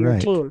not part of your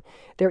team,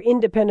 they're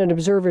independent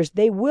observers,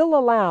 they will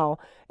allow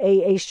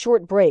a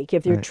short break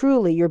if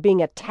you're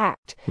being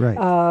attacked. Right.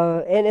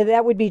 And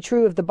that would be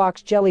true of the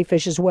box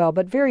jellyfish as well,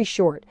 but very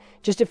short,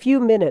 just a few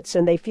minutes,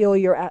 and they feel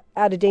you're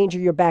out of danger,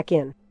 you're back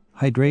in.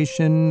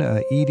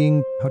 Hydration,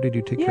 eating, how did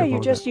you take care of all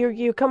that?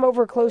 You come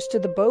over close to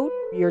the boat.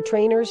 Your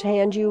trainers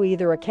hand you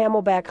either a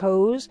Camelback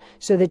hose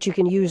so that you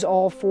can use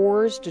all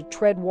fours to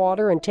tread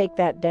water and take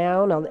that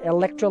down, an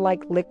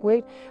electrolyte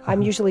liquid.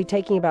 I'm usually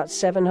taking about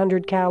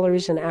 700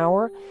 calories an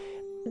hour.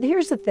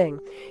 Here's the thing.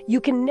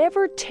 You can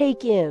never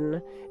take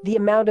in the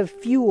amount of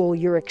fuel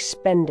you're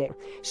expending.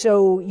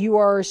 So you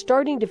are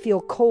starting to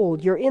feel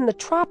cold. You're in the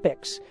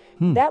tropics.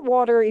 That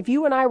water, if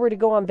you and I were to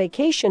go on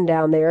vacation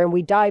down there and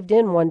we dived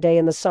in one day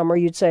in the summer,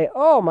 you'd say,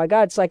 oh my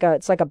God, it's like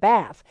a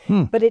bath.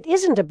 But it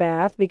isn't a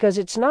bath because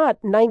it's not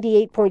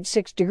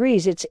 98.6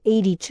 degrees, it's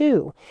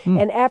 82.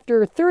 And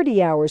after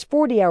 30 hours,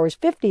 40 hours,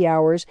 50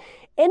 hours,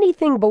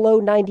 anything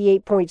below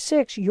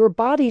 98.6, your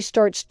body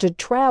starts to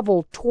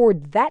travel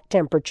toward that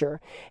temperature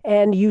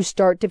and you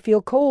start to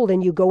feel cold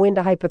and you go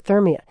into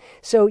hypothermia.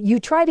 So you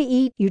try to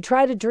eat, you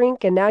try to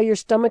drink, and now your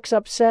stomach's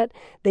upset.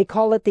 They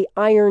call it the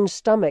iron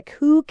stomach.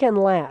 Who can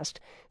last?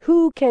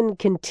 Who can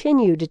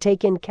continue to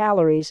take in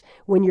calories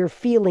when you're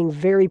feeling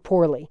very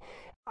poorly?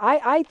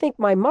 I think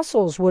my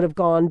muscles would have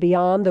gone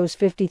beyond those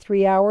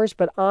 53 hours,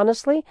 but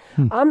honestly,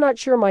 I'm not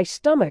sure my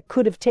stomach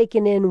could have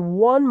taken in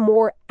one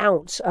more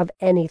ounce of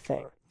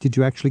anything. Did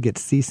you actually get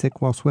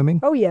seasick while swimming?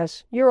 Oh,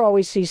 yes. You're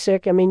always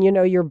seasick. I mean,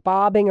 you're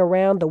bobbing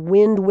around. The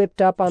wind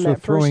whipped up on that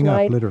first throwing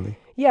night. up, literally.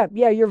 Yeah,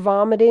 you're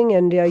vomiting,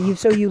 and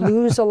you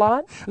lose a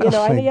lot.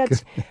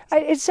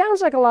 It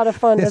sounds like a lot of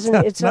fun, doesn't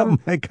it? It's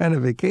not my kind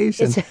of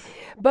vacation.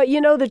 But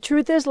the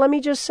truth is, let me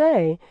just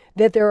say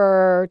that there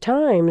are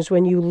times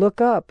when you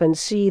look up and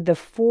see the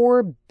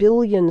 4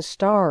 billion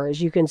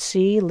stars you can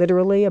see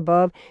literally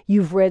above.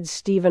 You've read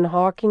Stephen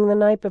Hawking the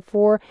night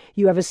before.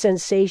 You have a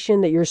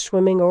sensation that you're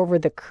swimming over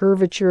the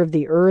curvature of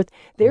the earth.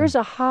 There's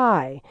a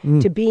high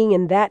to being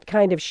in that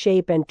kind of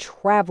shape and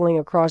traveling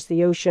across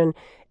the ocean,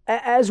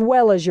 as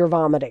well as you're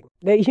vomiting.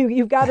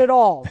 You've got it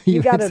all.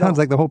 It sounds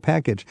like the whole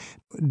package.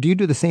 Do you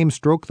do the same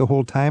stroke the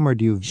whole time, or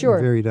do you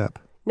vary it up?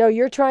 No,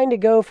 you're trying to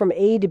go from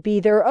A to B.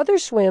 There are other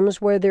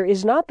swims where there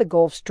is not the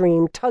Gulf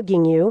Stream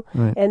tugging you,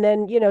 and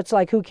then, it's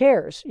like, who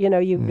cares?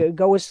 You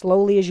go as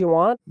slowly as you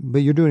want. But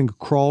you're doing a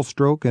crawl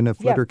stroke and a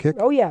flutter kick?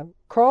 Oh, yeah.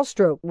 Crawl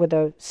stroke with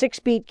a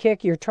 6-beat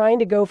kick. You're trying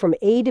to go from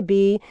A to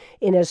B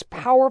in as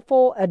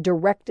powerful a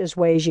direct as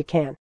way as you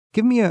can.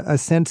 Give me a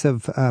sense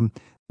of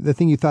the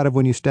thing you thought of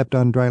when you stepped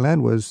on dry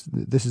land was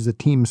this is a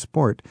team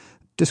sport.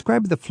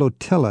 Describe the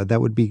flotilla that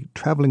would be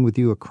traveling with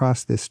you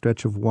across this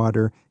stretch of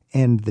water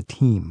and the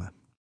team.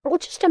 Well,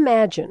 just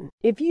imagine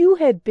if you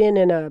had been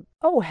in a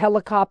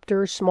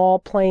helicopter, small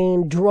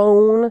plane,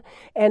 drone,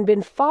 and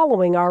been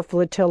following our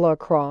flotilla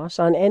across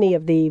on any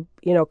of the,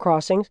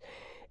 crossings,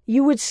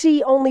 you would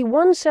see only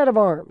one set of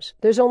arms.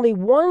 There's only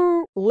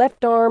one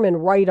left arm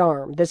and right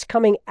arm that's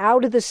coming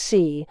out of the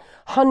sea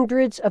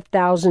hundreds of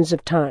thousands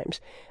of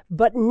times.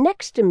 But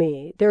next to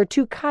me, there are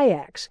two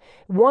kayaks.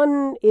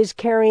 One is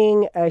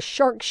carrying a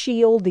shark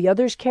shield, the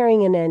other's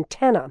carrying an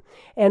antenna,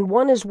 and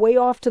one is way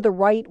off to the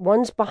right,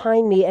 one's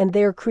behind me, and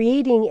they're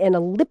creating an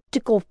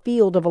elliptical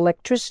field of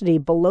electricity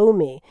below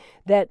me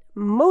that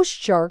most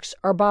sharks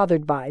are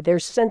bothered by. Their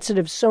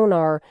sensitive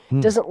sonar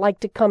doesn't like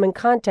to come in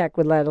contact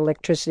with that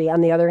electricity.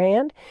 On the other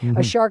hand,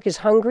 a shark is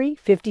hungry,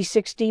 50,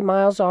 60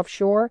 miles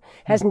offshore,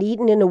 hasn't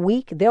eaten in a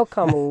week, they'll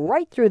come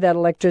right through that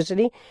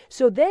electricity.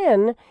 So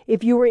then,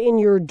 if you were in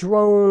your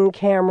drone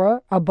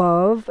camera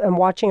above and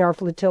watching our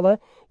flotilla,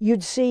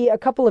 you'd see a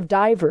couple of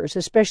divers,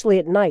 especially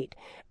at night,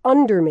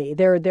 under me.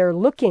 They're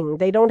looking.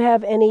 They don't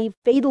have any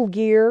fatal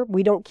gear.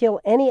 We don't kill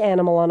any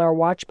animal on our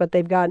watch, but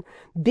they've got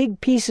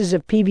big pieces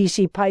of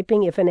PVC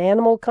piping. If an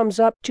animal comes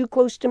up too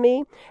close to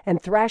me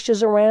and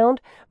thrashes around,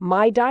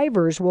 my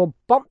divers will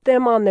bump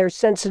them on their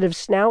sensitive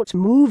snouts,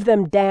 move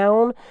them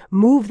down,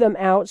 move them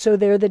out, so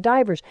they're the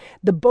divers.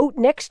 The boat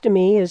next to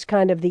me is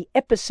kind of the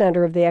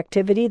epicenter of the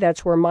activity.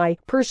 That's where my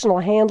personal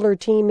handler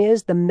team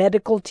is, the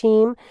medical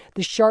team,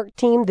 the shark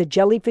team, the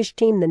jellyfish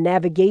team, the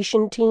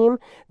navigation team.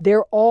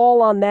 They're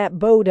all on that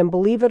boat, and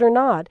believe it or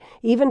not,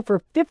 even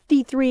for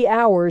 53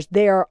 hours,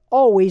 they are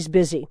always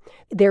busy.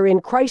 They're in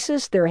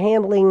crisis. They're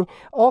handling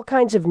all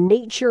kinds of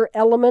nature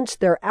elements.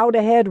 They're out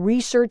ahead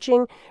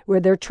researching, where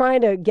they're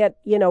trying to get,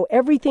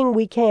 everything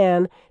we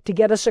can to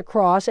get us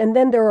across. And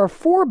then there are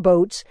 4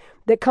 boats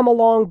that come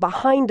along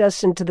behind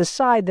us and to the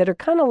side that are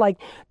kind of like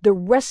the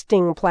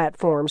resting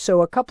platform.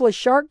 So a couple of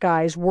shark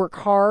guys work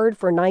hard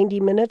for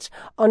 90 minutes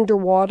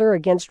underwater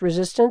against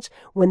resistance.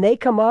 When they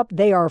come up,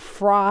 they are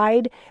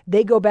fried.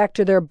 They go back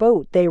to their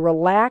boat. They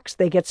relax.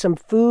 They get some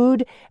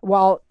food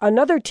while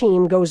another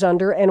team goes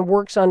under and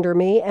works under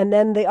me, and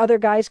then the other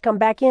guys come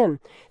back in.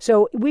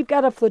 So we've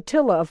got a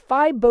flotilla of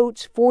 5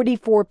 boats,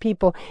 44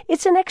 people.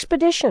 It's an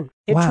expedition.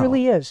 It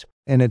truly is.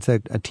 And it's a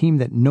team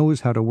that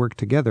knows how to work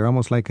together,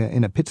 almost like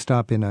in a pit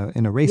stop in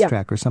a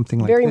racetrack or something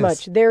like very this. Very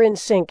much. They're in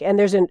sync. And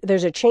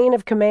there's a chain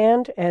of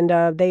command, and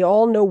they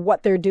all know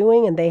what they're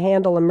doing, and they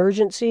handle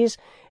emergencies,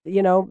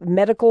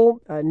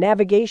 medical,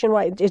 navigation.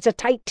 It's a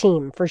tight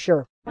team, for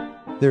sure.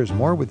 There's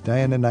more with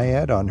Diana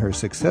Nyad on her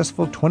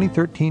successful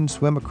 2013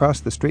 swim across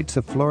the Straits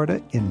of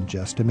Florida in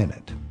just a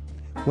minute.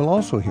 We'll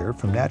also hear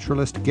from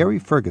naturalist Gary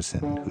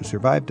Ferguson, who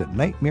survived a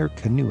nightmare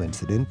canoe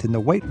incident in the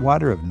white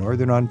water of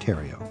northern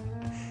Ontario.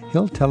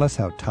 He'll tell us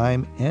how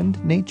time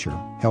and nature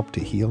help to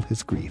heal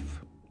his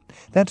grief.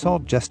 That's all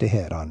just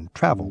ahead on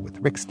Travel with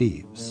Rick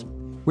Steves.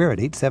 We're at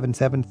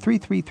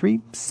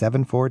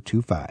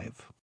 877-333-7425.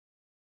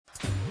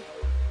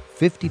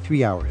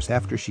 53 hours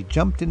after she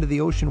jumped into the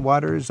ocean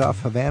waters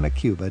off Havana,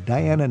 Cuba,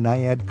 Diana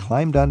Nyad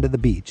climbed onto the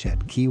beach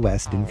at Key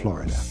West in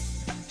Florida.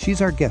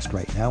 She's our guest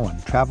right now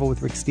on Travel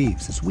with Rick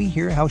Steves as we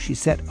hear how she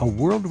set a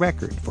world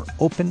record for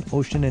open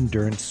ocean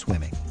endurance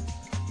swimming.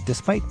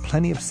 Despite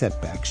plenty of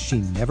setbacks, she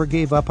never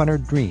gave up on her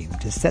dream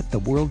to set the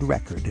world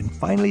record and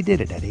finally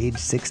did it at age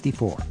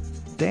 64.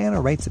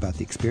 Diana writes about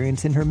the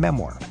experience in her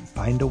memoir,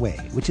 Find a Way,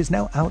 which is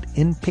now out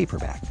in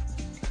paperback.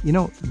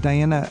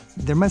 Diana,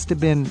 there must have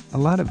been a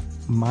lot of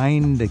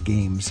mind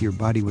games your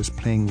body was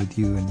playing with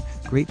you, and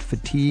great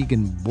fatigue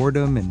and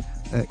boredom and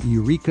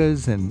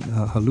eureka's and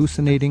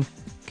hallucinating.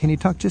 Can you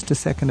talk just a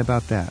second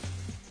about that?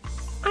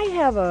 I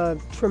have a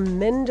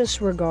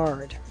tremendous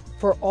regard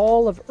for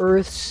all of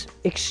Earth's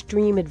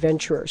extreme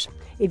adventurers.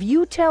 If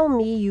you tell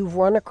me you've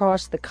run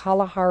across the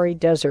Kalahari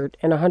Desert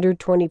in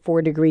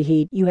 124-degree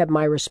heat, you have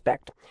my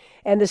respect.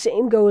 And the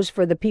same goes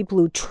for the people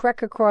who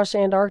trek across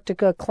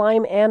Antarctica,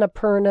 climb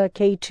Annapurna,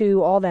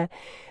 K2, all that.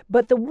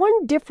 But the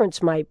one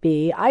difference might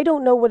be, I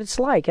don't know what it's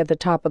like at the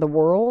top of the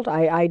world.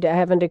 I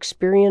haven't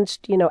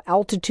experienced,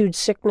 altitude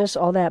sickness,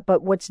 all that.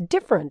 But what's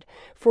different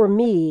for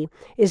me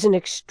is an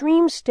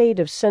extreme state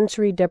of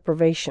sensory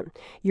deprivation.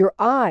 Your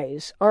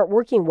eyes aren't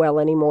working well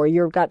anymore.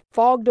 You've got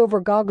fogged over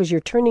goggles.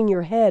 You're turning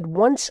your head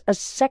once a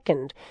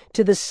second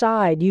to the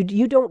side.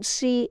 You don't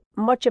see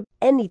much of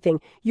anything.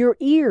 Your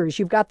ears,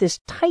 you've got this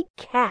tight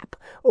cap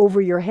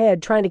over your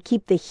head trying to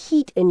keep the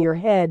heat in your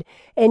head,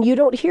 and you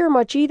don't hear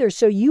much either.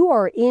 So you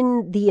are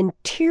in the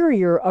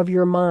interior of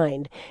your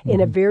mind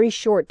in a very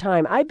short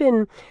time. I've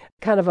been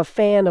kind of a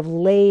fan of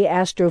lay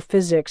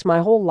astrophysics my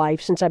whole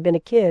life since I've been a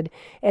kid.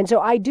 And so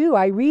I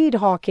read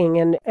Hawking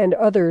and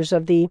others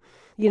of the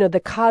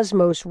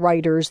cosmos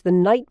writers the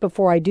night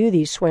before I do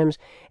these swims.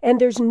 And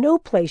there's no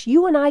place.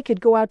 You and I could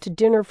go out to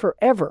dinner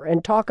forever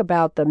and talk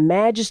about the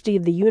majesty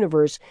of the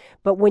universe.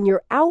 But when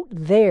you're out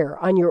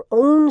there on your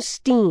own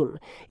steam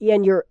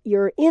and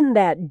you're in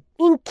that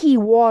inky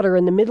water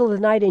in the middle of the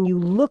night and you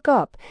look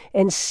up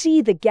and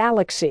see the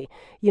galaxy,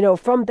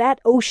 from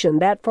that ocean,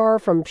 that far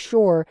from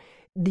shore,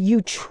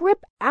 you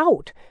trip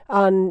out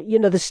on,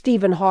 the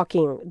Stephen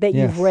Hawking that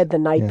you've read the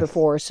night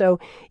before. So,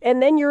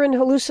 and then you're in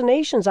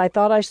hallucinations. I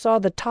thought I saw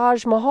the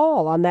Taj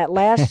Mahal on that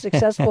last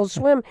successful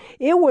swim.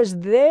 It was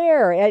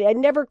there. I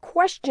never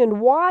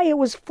questioned why it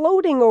was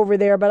floating over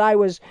there, but I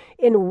was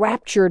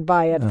enraptured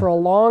by it for a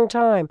long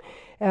time.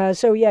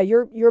 So yeah,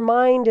 your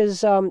mind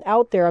is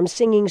out there. I'm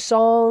singing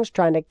songs,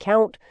 trying to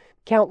count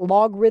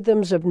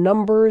logarithms of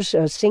numbers,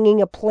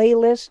 singing a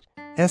playlist.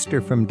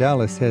 Esther from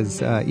Dallas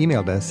has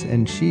emailed us,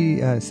 and she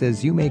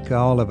says, you make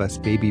all of us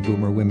baby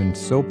boomer women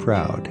so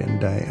proud.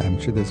 And I'm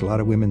sure there's a lot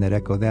of women that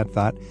echo that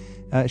thought.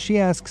 She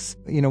asks,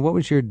 what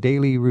was your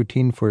daily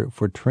routine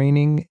for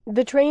training?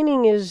 The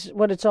training is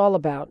what it's all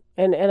about.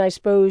 And I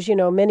suppose,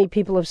 many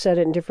people have said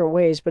it in different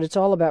ways, but it's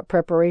all about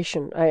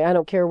preparation. I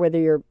don't care whether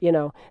you're,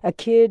 a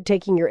kid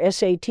taking your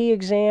SAT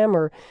exam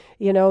or,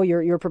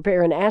 you're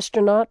preparing an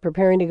astronaut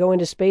preparing to go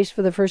into space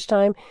for the first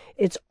time.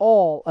 It's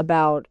all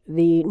about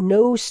the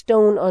no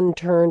stone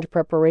unturned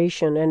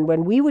preparation. And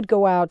when we would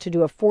go out to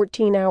do a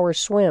 14-hour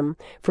swim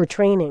for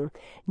training,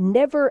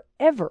 never,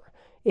 ever,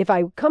 if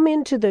I come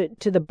into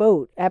the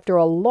boat after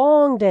a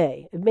long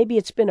day, maybe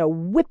it's been a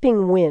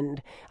whipping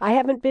wind, I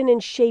haven't been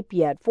in shape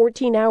yet,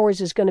 14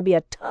 hours is going to be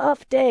a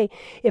tough day.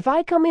 If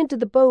I come into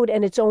the boat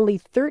and it's only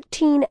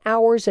 13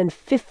 hours and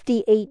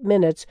 58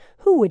 minutes,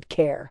 who would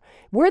care?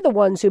 We're the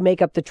ones who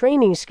make up the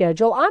training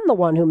schedule. I'm the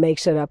one who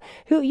makes it up.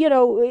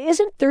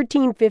 Isn't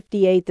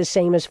 13:58 the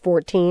same as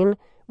 14?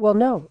 Well,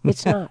 no,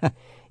 it's not.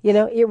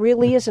 It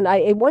really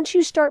isn't. Once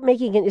you start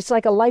making it, it's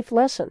like a life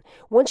lesson.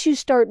 Once you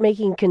start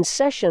making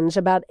concessions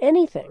about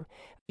anything,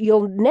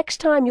 next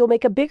time you'll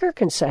make a bigger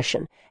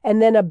concession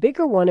and then a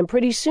bigger one. And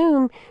pretty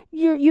soon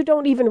you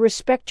don't even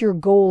respect your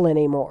goal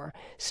anymore.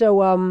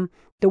 So,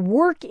 the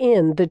work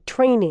in the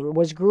training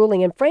was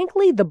grueling. And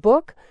frankly, the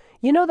book,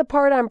 the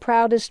part I'm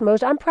proudest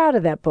most, I'm proud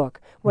of that book.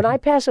 When I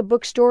pass a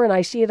bookstore and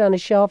I see it on a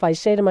shelf, I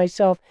say to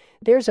myself,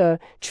 there's a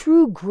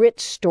true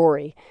grit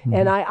story,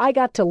 and I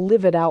got to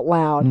live it out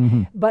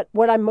loud. But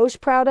what I'm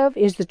most proud of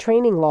is the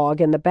training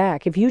log in the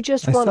back. If you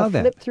just want to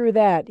flip through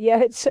that,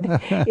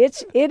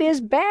 it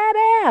is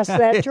badass,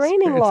 that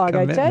training log,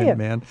 I tell you.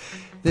 Man.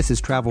 This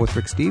is Travel with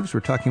Rick Steves. We're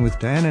talking with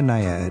Diana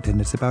Nyad,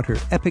 and it's about her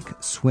epic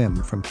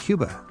swim from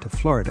Cuba to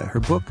Florida. Her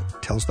book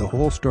tells the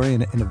whole story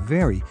in a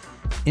very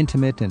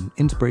intimate and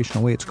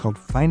inspirational way. It's called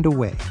Find a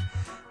Way.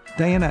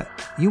 Diana,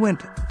 you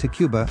went to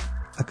Cuba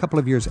a couple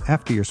of years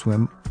after your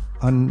swim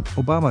on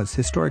Obama's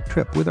historic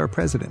trip with our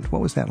president.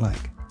 What was that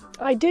like?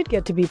 I did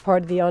get to be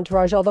part of the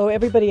entourage, although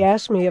everybody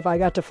asked me if I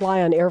got to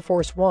fly on Air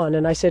Force One,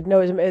 and I said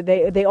no.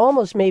 They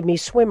almost made me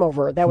swim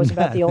over. That was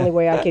about the only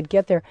way I could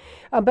get there.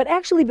 But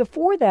actually,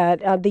 before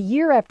that, the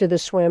year after the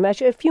swim,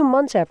 actually a few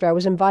months after, I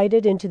was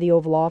invited into the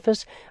Oval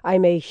Office.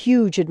 I'm a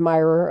huge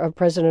admirer of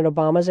President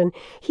Obama's, and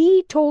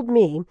he told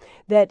me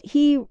that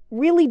he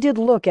really did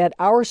look at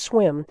our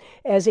swim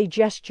as a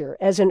gesture,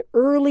 as an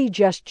early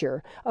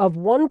gesture of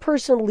one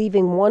person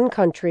leaving one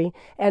country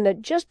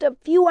and just a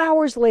few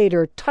hours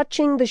later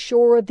touching the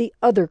shore of the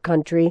other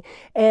country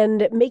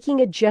and making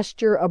a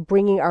gesture of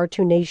bringing our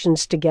two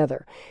nations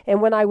together.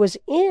 And when I was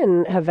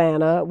in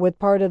Havana with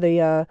part of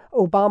the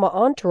Obama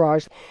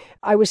entourage,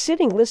 I was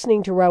sitting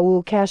listening to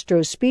Raul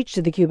Castro's speech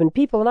to the Cuban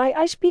people, and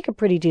I speak a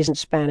pretty decent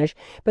Spanish,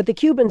 but the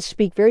Cubans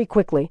speak very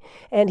quickly,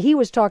 and he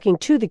was talking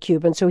to the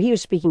Cubans, so he was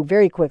speaking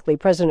very quickly,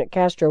 President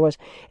Castro was,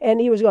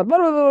 and he was going, blah,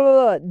 blah, blah,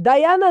 blah,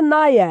 Diana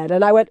Nyad,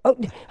 and I went, oh,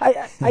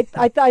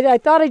 I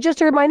thought I just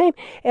heard my name,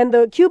 and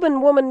the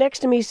Cuban woman next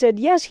to me said,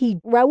 yes,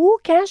 Raul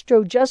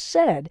Castro just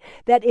said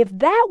that if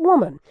that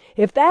woman,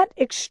 if that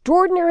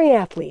extraordinary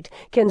athlete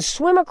can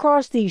swim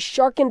across these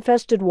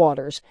shark-infested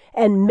waters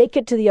and make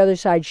it to the other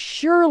side,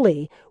 surely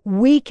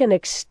we can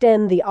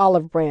extend the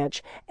olive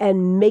branch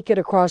and make it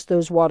across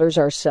those waters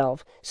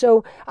ourselves.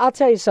 So I'll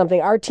tell you something.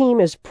 Our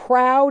team is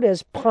proud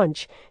as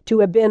punch to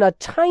have been a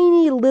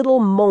tiny little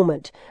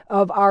moment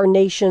of our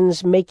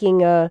nations making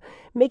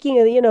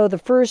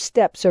the first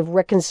steps of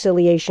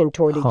reconciliation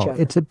toward each other.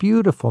 It's a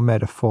beautiful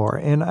metaphor.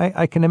 And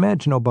I can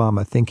imagine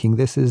Obama thinking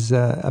this is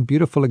a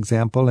beautiful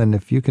example, and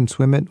if you can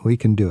swim it, we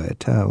can do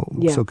it.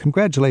 So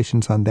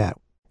congratulations on that.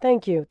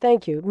 Thank you.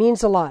 It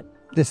means a lot.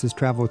 This is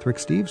Travel with Rick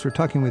Steves. We're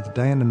talking with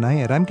Diana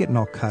Nyad. I'm getting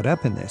all caught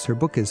up in this. Her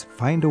book is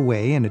Find a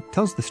Way, and it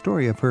tells the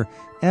story of her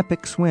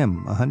epic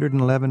swim,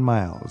 111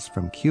 miles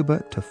from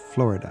Cuba to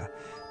Florida.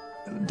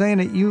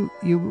 Diana,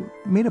 you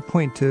made a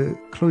point to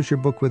close your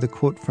book with a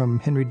quote from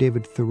Henry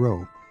David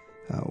Thoreau.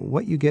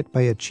 What you get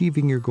by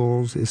achieving your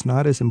goals is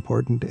not as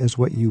important as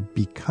what you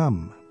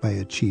become by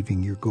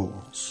achieving your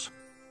goals.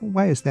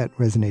 Why is that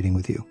resonating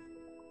with you?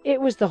 It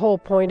was the whole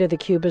point of the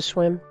Cuba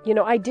swim.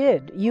 I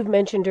did. You've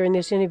mentioned during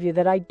this interview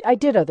that I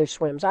did other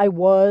swims. I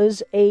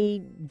was a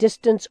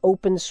distance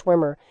open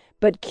swimmer.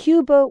 But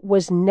Cuba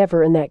was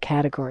never in that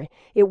category.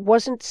 It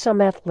wasn't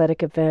some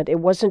athletic event. It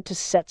wasn't to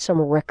set some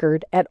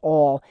record at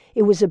all.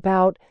 It was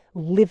about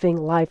living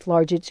life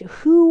large. It's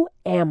who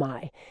am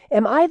I?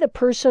 Am I the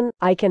person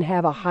I can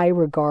have a high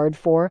regard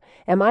for?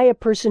 Am I a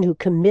person who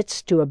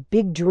commits to a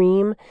big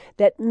dream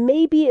that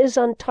maybe is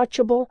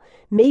untouchable,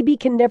 maybe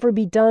can never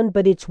be done,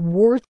 but it's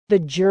worth the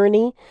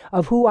journey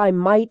of who I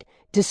might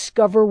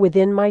discover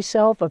within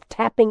myself, of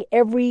tapping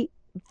every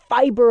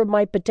fiber of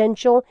my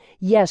potential?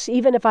 Yes,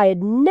 even if I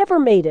had never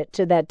made it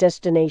to that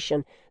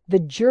destination, the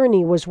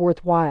journey was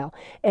worthwhile.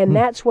 And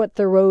that's what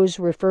Thoreau's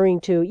referring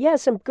to.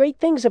 Yes, some great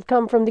things have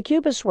come from the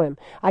Cuba swim.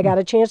 I got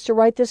a chance to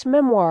write this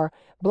memoir,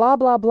 blah,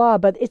 blah, blah.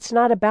 But it's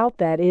not about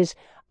that.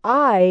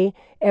 I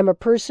am a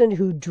person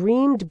who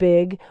dreamed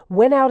big,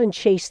 went out and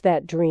chased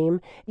that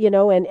dream,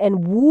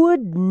 and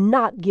would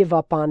not give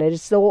up on it.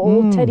 It's the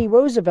old Teddy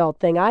Roosevelt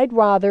thing. I'd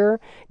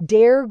rather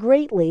dare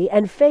greatly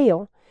and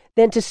fail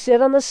than to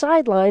sit on the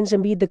sidelines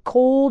and be the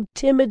cold,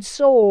 timid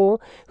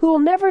soul who will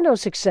never know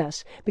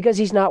success because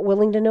he's not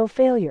willing to know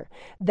failure.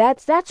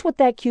 That's what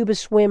that Cuba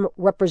swim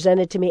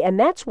represented to me, and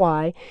that's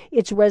why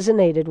it's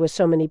resonated with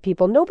so many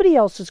people. Nobody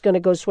else is going to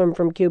go swim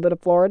from Cuba to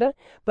Florida,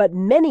 but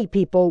many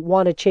people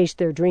want to chase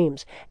their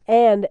dreams,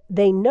 and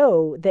they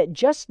know that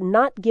just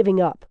not giving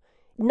up,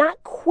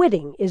 not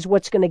quitting, is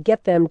what's going to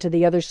get them to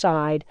the other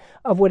side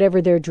of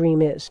whatever their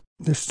dream is.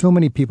 There's so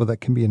many people that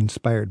can be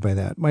inspired by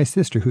that. My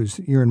sister,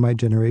 you're in my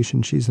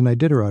generation, she's an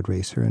Iditarod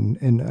racer, and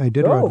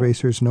Iditarod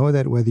racers know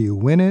that whether you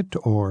win it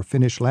or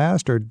finish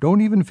last or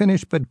don't even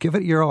finish but give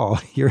it your all,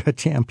 you're a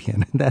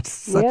champion. That's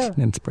such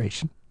an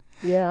inspiration.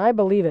 Yeah, I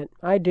believe it.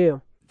 I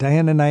do.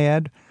 Diana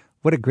Nyad,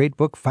 what a great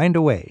book, Find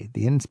a Way,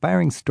 the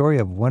inspiring story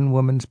of one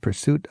woman's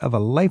pursuit of a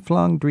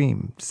lifelong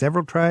dream.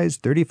 Several tries,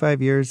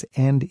 35 years,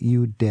 and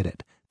you did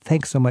it.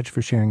 Thanks so much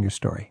for sharing your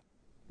story.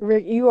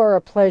 Rick, you are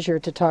a pleasure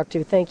to talk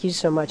to. Thank you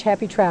so much.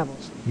 Happy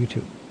travels. You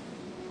too.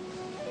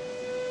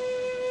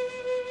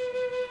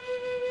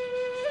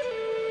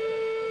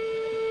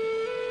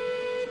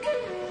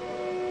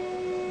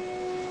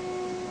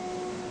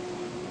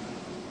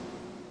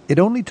 It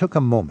only took a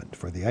moment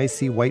for the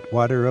icy white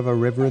water of a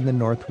river in the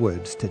North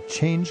Woods to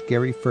change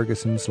Gary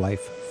Ferguson's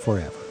life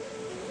forever.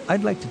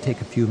 I'd like to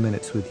take a few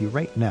minutes with you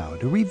right now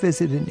to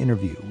revisit an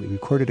interview we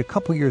recorded a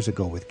couple years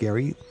ago with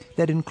Gary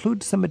that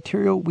includes some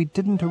material we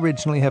didn't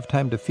originally have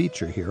time to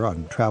feature here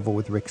on Travel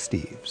with Rick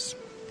Steves.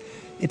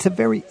 It's a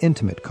very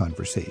intimate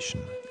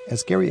conversation,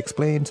 as Gary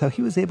explains how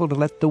he was able to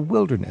let the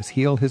wilderness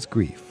heal his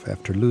grief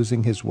after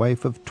losing his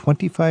wife of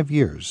 25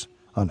 years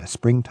on a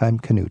springtime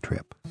canoe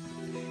trip.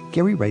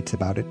 Gary writes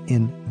about it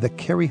in The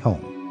Carry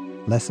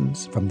Home,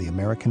 Lessons from the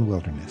American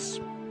Wilderness.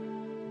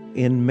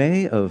 In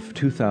May of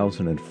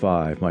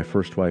 2005, my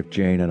first wife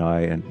Jane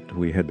and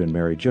we had been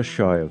married just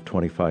shy of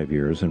 25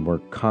 years and were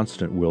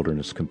constant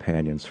wilderness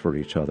companions for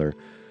each other.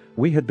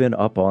 We had been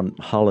up on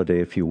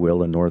holiday, if you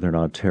will, in northern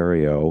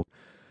Ontario,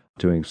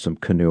 doing some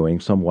canoeing,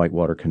 some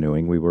whitewater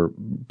canoeing. We were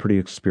pretty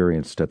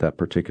experienced at that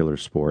particular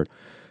sport.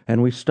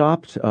 And we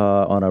stopped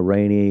on a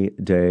rainy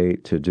day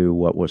to do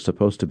what was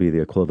supposed to be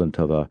the equivalent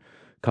of a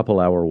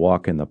couple-hour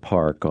walk in the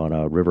park on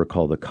a river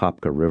called the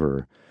Kopka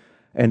River.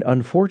 And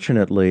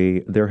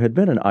unfortunately, there had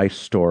been an ice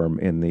storm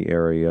in the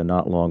area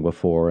not long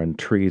before, and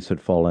trees had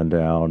fallen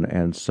down.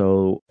 And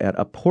so at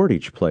a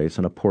portage place,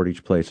 and a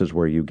portage place is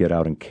where you get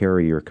out and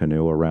carry your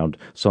canoe around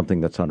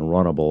something that's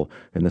unrunnable.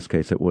 In this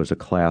case, it was a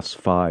Class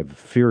 5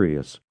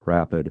 furious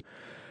rapid,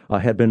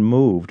 had been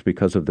moved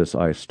because of this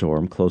ice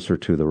storm closer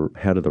to the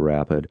head of the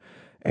rapid.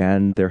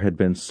 And there had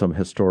been some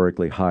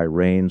historically high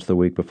rains the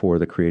week before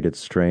that created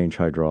strange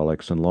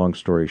hydraulics. And long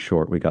story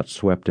short, we got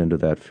swept into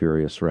that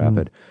furious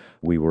rapid.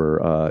 We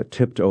were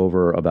tipped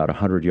over about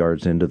 100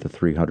 yards into the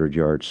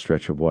 300-yard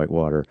stretch of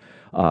whitewater.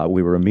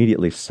 We were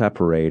immediately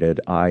separated.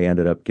 I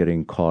ended up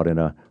getting caught in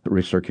a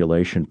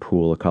recirculation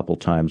pool a couple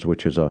times,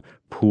 which is a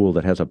pool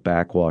that has a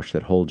backwash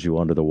that holds you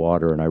under the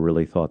water, and I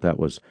really thought that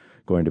was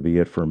going to be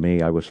it for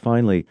me. I was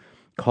finally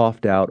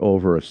coughed out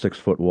over a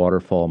 6-foot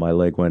waterfall. My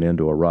leg went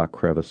into a rock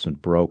crevice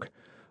and broke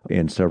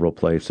in several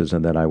places,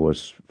 and then I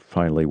was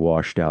finally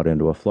washed out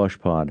into a flush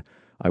pond.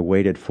 I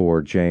waited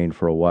for Jane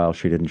for a while.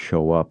 She didn't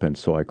show up, and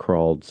so I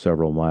crawled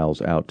several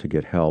miles out to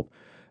get help,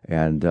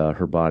 and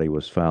her body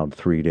was found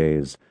 3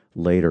 days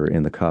later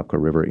in the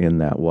Kopka River in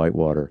that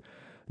whitewater.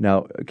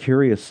 Now,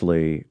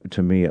 curiously,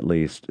 to me at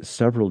least,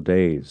 several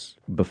days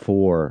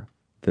before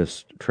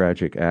this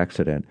tragic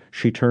accident,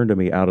 she turned to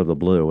me out of the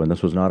blue, and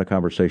this was not a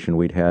conversation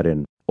we'd had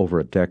in over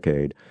a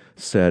decade,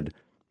 said,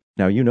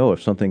 "Now, you know,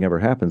 if something ever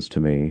happens to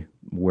me,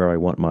 where I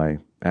want my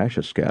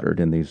ashes scattered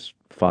in these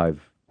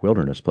 5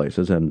 wilderness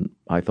places." And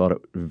I thought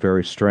it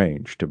very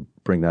strange to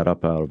bring that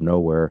up out of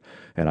nowhere.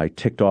 And I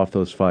ticked off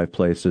those 5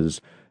 places,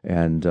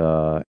 and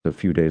a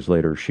few days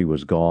later, she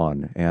was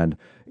gone. And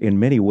in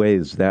many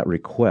ways, that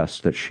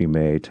request that she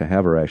made to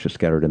have her ashes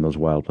scattered in those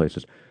wild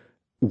places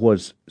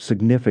was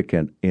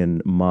significant in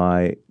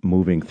my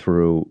moving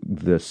through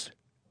this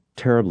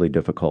terribly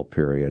difficult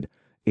period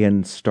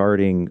in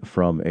starting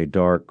from a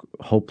dark,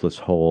 hopeless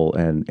hole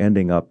and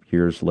ending up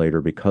years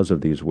later because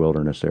of these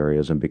wilderness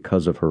areas and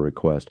because of her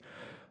request.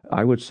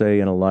 I would say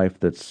in a life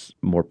that's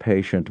more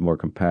patient, more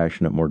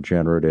compassionate, more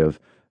generative,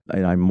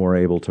 and I'm more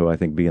able to, I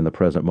think, be in the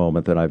present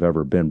moment than I've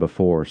ever been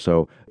before.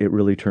 So it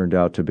really turned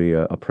out to be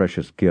a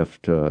precious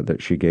gift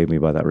that she gave me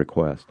by that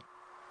request.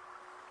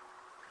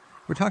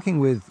 We're talking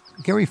with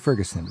Gary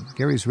Ferguson.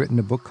 Gary's written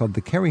a book called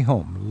The Carry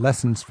Home,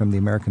 Lessons from the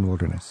American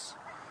Wilderness.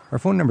 Our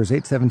phone number is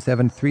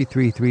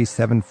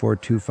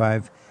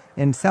 877-333-7425.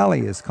 And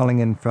Sally is calling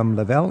in from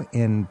Lavelle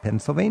in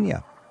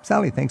Pennsylvania.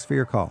 Sally, thanks for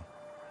your call.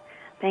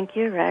 Thank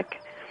you,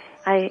 Rick.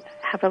 I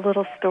have a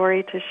little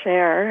story to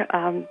share.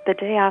 The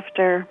day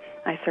after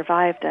I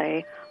survived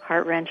a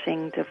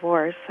heart-wrenching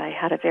divorce, I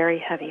had a very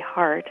heavy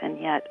heart and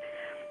yet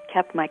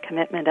kept my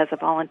commitment as a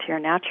volunteer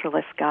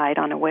naturalist guide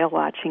on a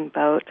whale-watching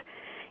boat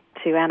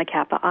to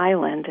Anacapa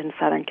Island in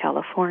Southern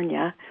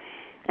California.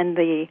 And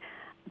the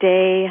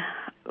day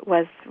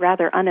was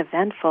rather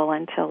uneventful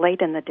until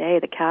late in the day,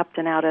 the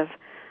captain out of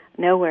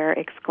nowhere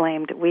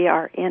exclaimed, "We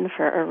are in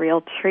for a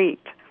real treat."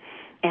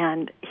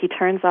 And he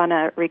turns on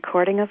a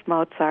recording of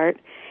Mozart,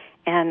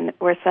 and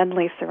we're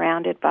suddenly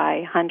surrounded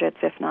by hundreds,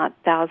 if not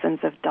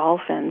thousands, of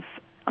dolphins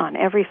on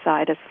every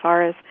side as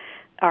far as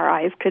our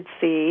eyes could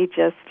see,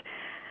 just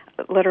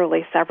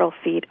literally several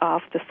feet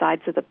off the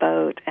sides of the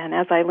boat. And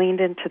as I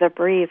leaned into the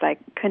breeze, I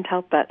couldn't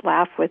help but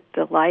laugh with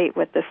delight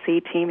with the sea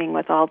teeming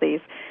with all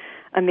these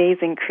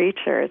amazing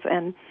creatures.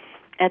 And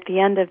at the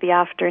end of the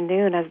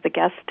afternoon, as the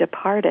guests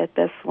departed,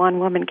 this one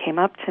woman came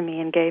up to me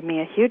and gave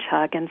me a huge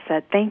hug and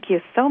said, "Thank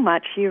you so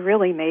much. You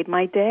really made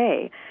my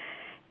day."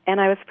 And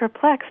I was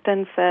perplexed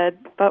and said,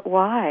 "But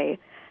why?"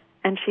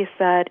 And she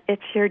said,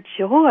 "It's your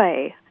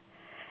joy."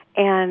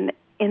 And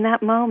in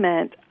that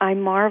moment, I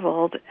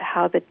marveled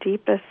how the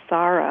deepest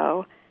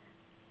sorrow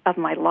of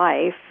my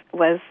life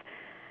was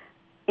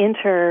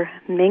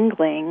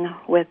intermingling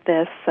with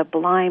this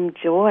sublime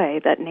joy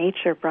that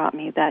nature brought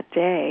me that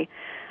day.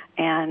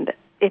 And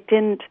it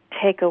didn't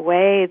take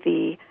away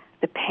the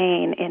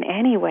pain in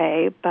any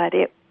way, but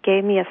it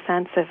gave me a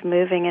sense of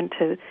moving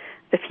into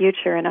the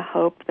future and a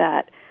hope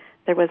that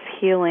there was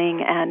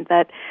healing and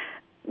that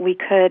we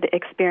could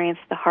experience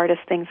the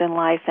hardest things in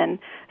life and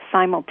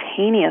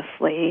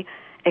simultaneously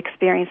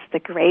experience the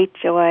great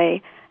joy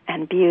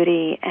and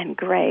beauty and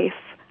grace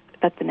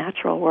that the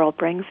natural world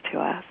brings to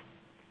us.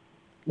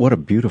 What a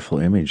beautiful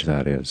image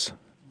that is.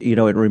 You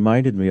know, it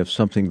reminded me of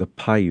something the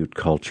Paiute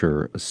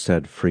culture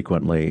said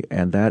frequently,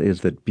 and that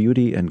is that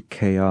beauty and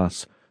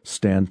chaos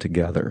stand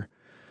together.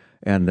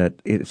 And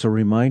that it's a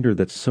reminder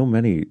that so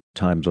many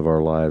times of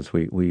our lives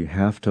we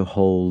have to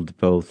hold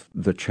both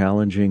the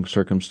challenging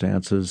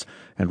circumstances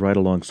and right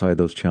alongside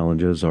those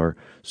challenges are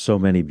so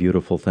many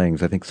beautiful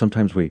things. I think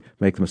sometimes we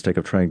make the mistake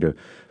of trying to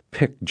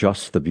pick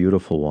just the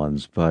beautiful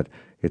ones, but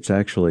it's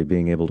actually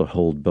being able to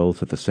hold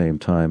both at the same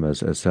time,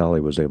 as Sally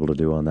was able to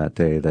do on that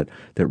day, that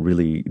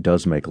really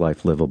does make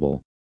life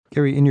livable.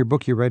 Gary, in your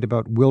book you write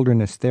about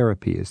wilderness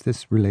therapy. Is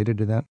this related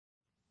to that?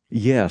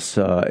 Yes,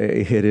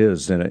 it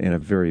is in a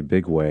very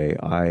big way.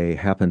 I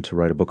happened to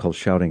write a book called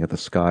Shouting at the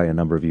Sky a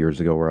number of years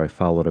ago where I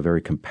followed a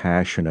very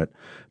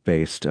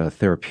compassionate-based,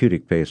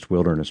 therapeutic-based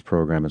wilderness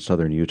program in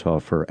southern Utah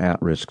for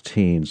at-risk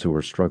teens who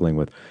were struggling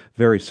with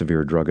very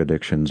severe drug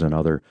addictions and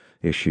other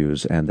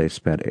issues, and they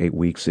spent 8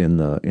 weeks in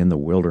the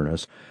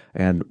wilderness.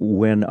 And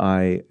when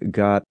I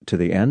got to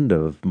the end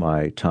of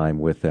my time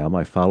with them,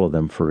 I followed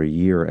them for a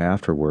year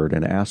afterward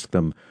and asked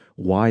them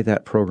why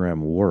that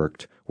program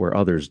worked where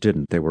others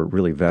didn't. They were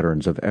really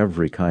veterans of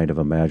every kind of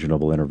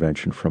imaginable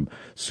intervention, from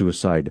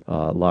suicide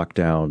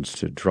lockdowns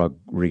to drug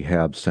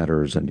rehab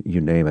centers and you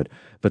name it.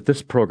 But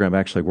this program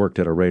actually worked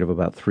at a rate of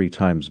about 3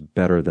 times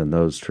better than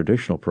those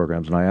traditional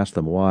programs, and I asked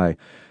them why.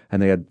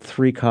 And they had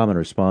 3 common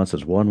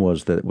responses. One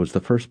was that it was the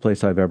first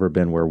place I've ever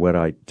been where what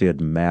I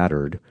did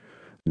mattered.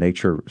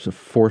 Nature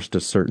forced a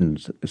certain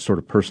sort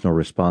of personal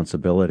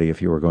responsibility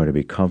if you were going to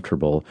be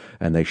comfortable,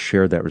 and they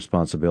shared that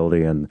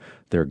responsibility and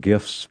their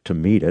gifts to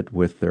meet it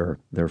with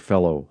their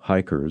fellow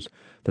hikers.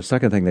 The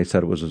second thing they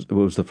said it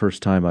was the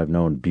first time I've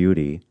known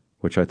beauty,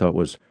 which I thought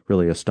was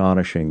really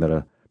astonishing that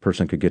a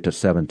person could get to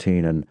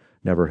 17 and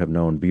never have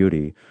known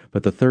beauty.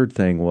 But the third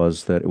thing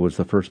was that it was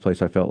the first place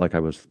I felt like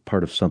I was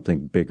part of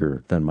something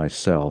bigger than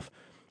myself.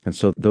 And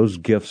so those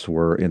gifts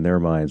were, in their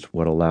minds,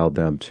 what allowed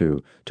them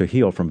to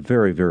heal from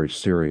very, very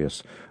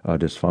serious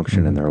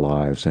dysfunction in their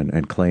lives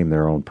and claim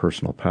their own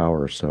personal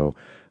power. So,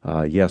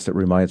 yes, it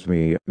reminds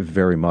me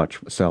very much,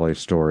 Sally's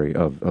story,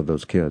 of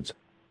those kids.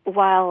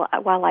 While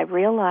I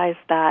realized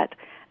that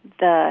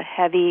the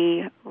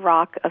heavy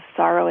rock of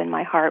sorrow in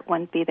my heart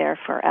wouldn't be there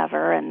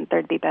forever and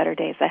there'd be better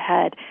days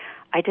ahead,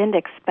 I didn't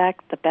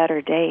expect the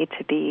better day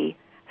to be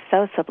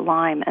so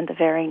sublime and the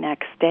very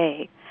next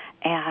day.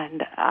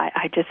 And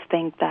I just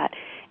think that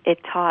it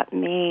taught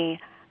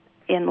me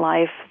in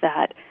life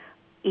that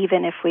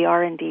even if we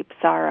are in deep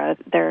sorrow,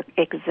 there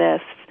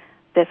exists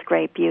this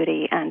great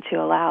beauty, and to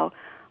allow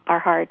our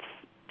hearts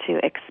to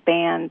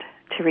expand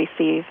to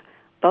receive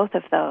both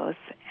of those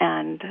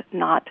and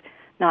not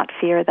not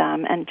fear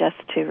them, and just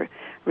to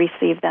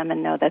receive them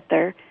and know that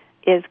there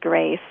is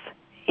grace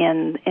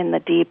in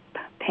the deep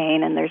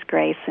pain, and there's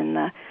grace in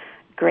the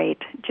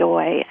great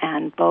joy,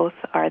 and both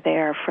are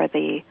there for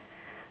the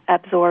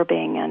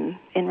absorbing and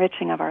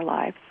enriching of our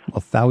lives.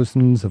 Well,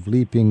 thousands of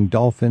leaping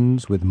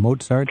dolphins with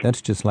Mozart,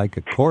 that's just like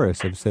a chorus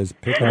that says,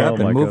 pick it up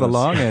and move goodness.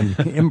 along and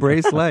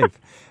embrace life.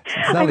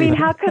 I Sally, mean,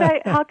 how could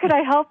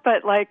I help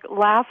but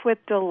laugh with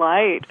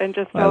delight and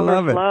just I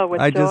love it. overflow with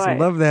joy? I just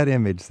love that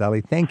image,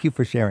 Sally. Thank you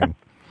for sharing.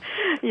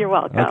 You're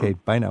welcome. Okay,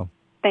 bye now.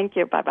 Thank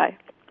you. Bye-bye.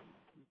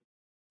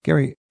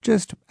 Gary,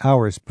 just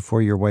hours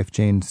before your wife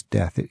Jane's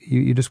death,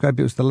 you described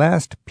it was the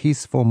last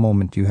peaceful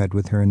moment you had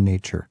with her in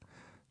nature.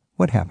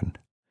 What happened?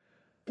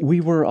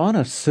 We were on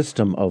a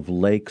system of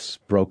lakes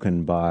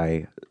broken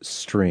by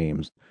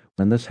streams,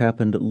 and this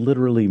happened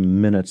literally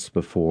minutes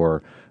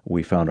before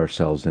we found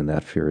ourselves in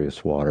that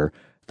furious water.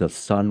 The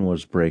sun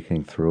was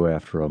breaking through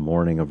after a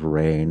morning of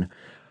rain.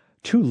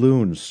 2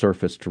 loons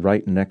surfaced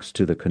right next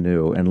to the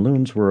canoe, and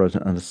loons were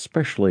an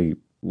especially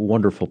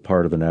wonderful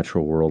part of the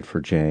natural world for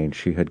Jane.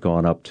 She had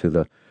gone up to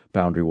the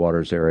Boundary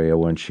Waters area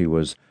when she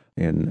was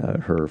in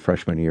her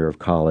freshman year of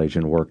college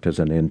and worked as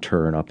an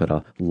intern up at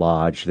a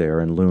lodge there,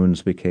 and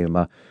loons became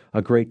a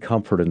great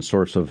comfort and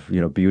source of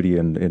beauty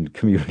and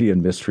community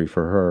and mystery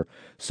for her.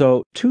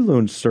 So 2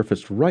 loons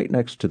surfaced right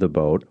next to the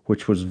boat,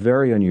 which was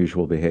very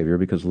unusual behavior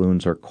because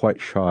loons are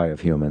quite shy of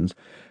humans.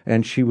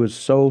 And she was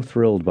so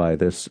thrilled by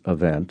this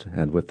event,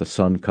 and with the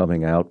sun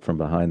coming out from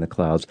behind the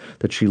clouds,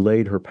 that she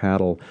laid her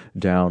paddle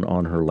down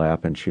on her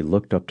lap and she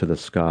looked up to the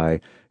sky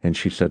and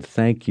she said,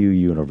 "Thank you,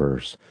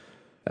 universe."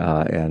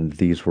 And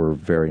these were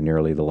very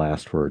nearly the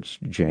last words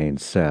Jane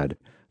said.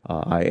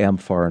 I am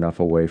far enough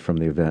away from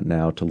the event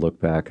now to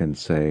look back and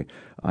say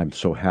I'm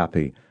so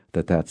happy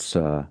that that's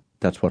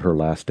what her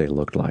last day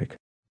looked like.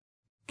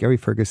 Gary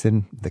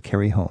Ferguson, The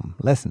Carry Home,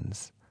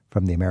 Lessons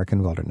from the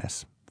American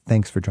Wilderness.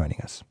 Thanks for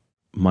joining us.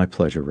 My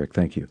pleasure, Rick.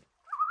 Thank you.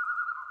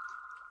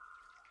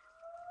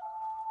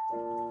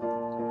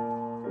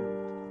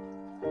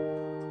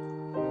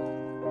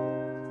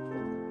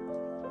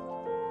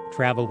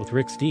 Travel with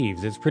Rick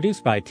Steves is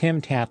produced by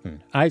Tim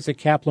Tatton, Isaac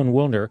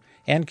Kaplan-Wilner,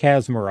 and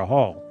Kazmira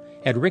Hall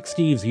at Rick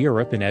Steves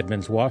Europe in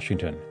Edmonds,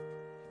 Washington.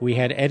 We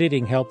had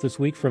editing help this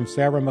week from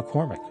Sarah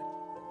McCormick.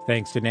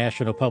 Thanks to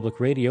National Public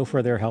Radio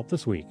for their help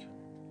this week.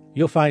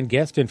 You'll find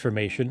guest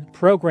information,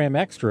 program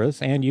extras,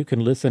 and you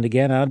can listen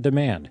again on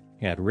demand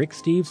at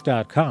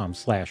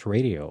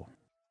ricksteves.com/radio.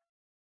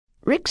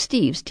 Rick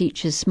Steves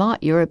teaches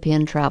smart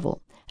European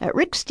travel. At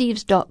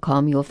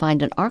ricksteves.com you'll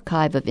find an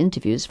archive of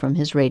interviews from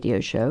his radio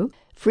show,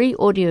 free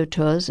audio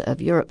tours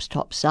of Europe's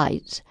top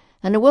sites,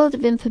 and a world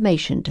of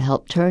information to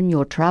help turn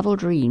your travel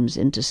dreams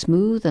into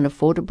smooth and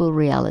affordable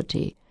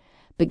reality.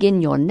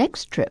 Begin your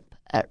next trip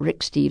at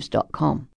ricksteves.com.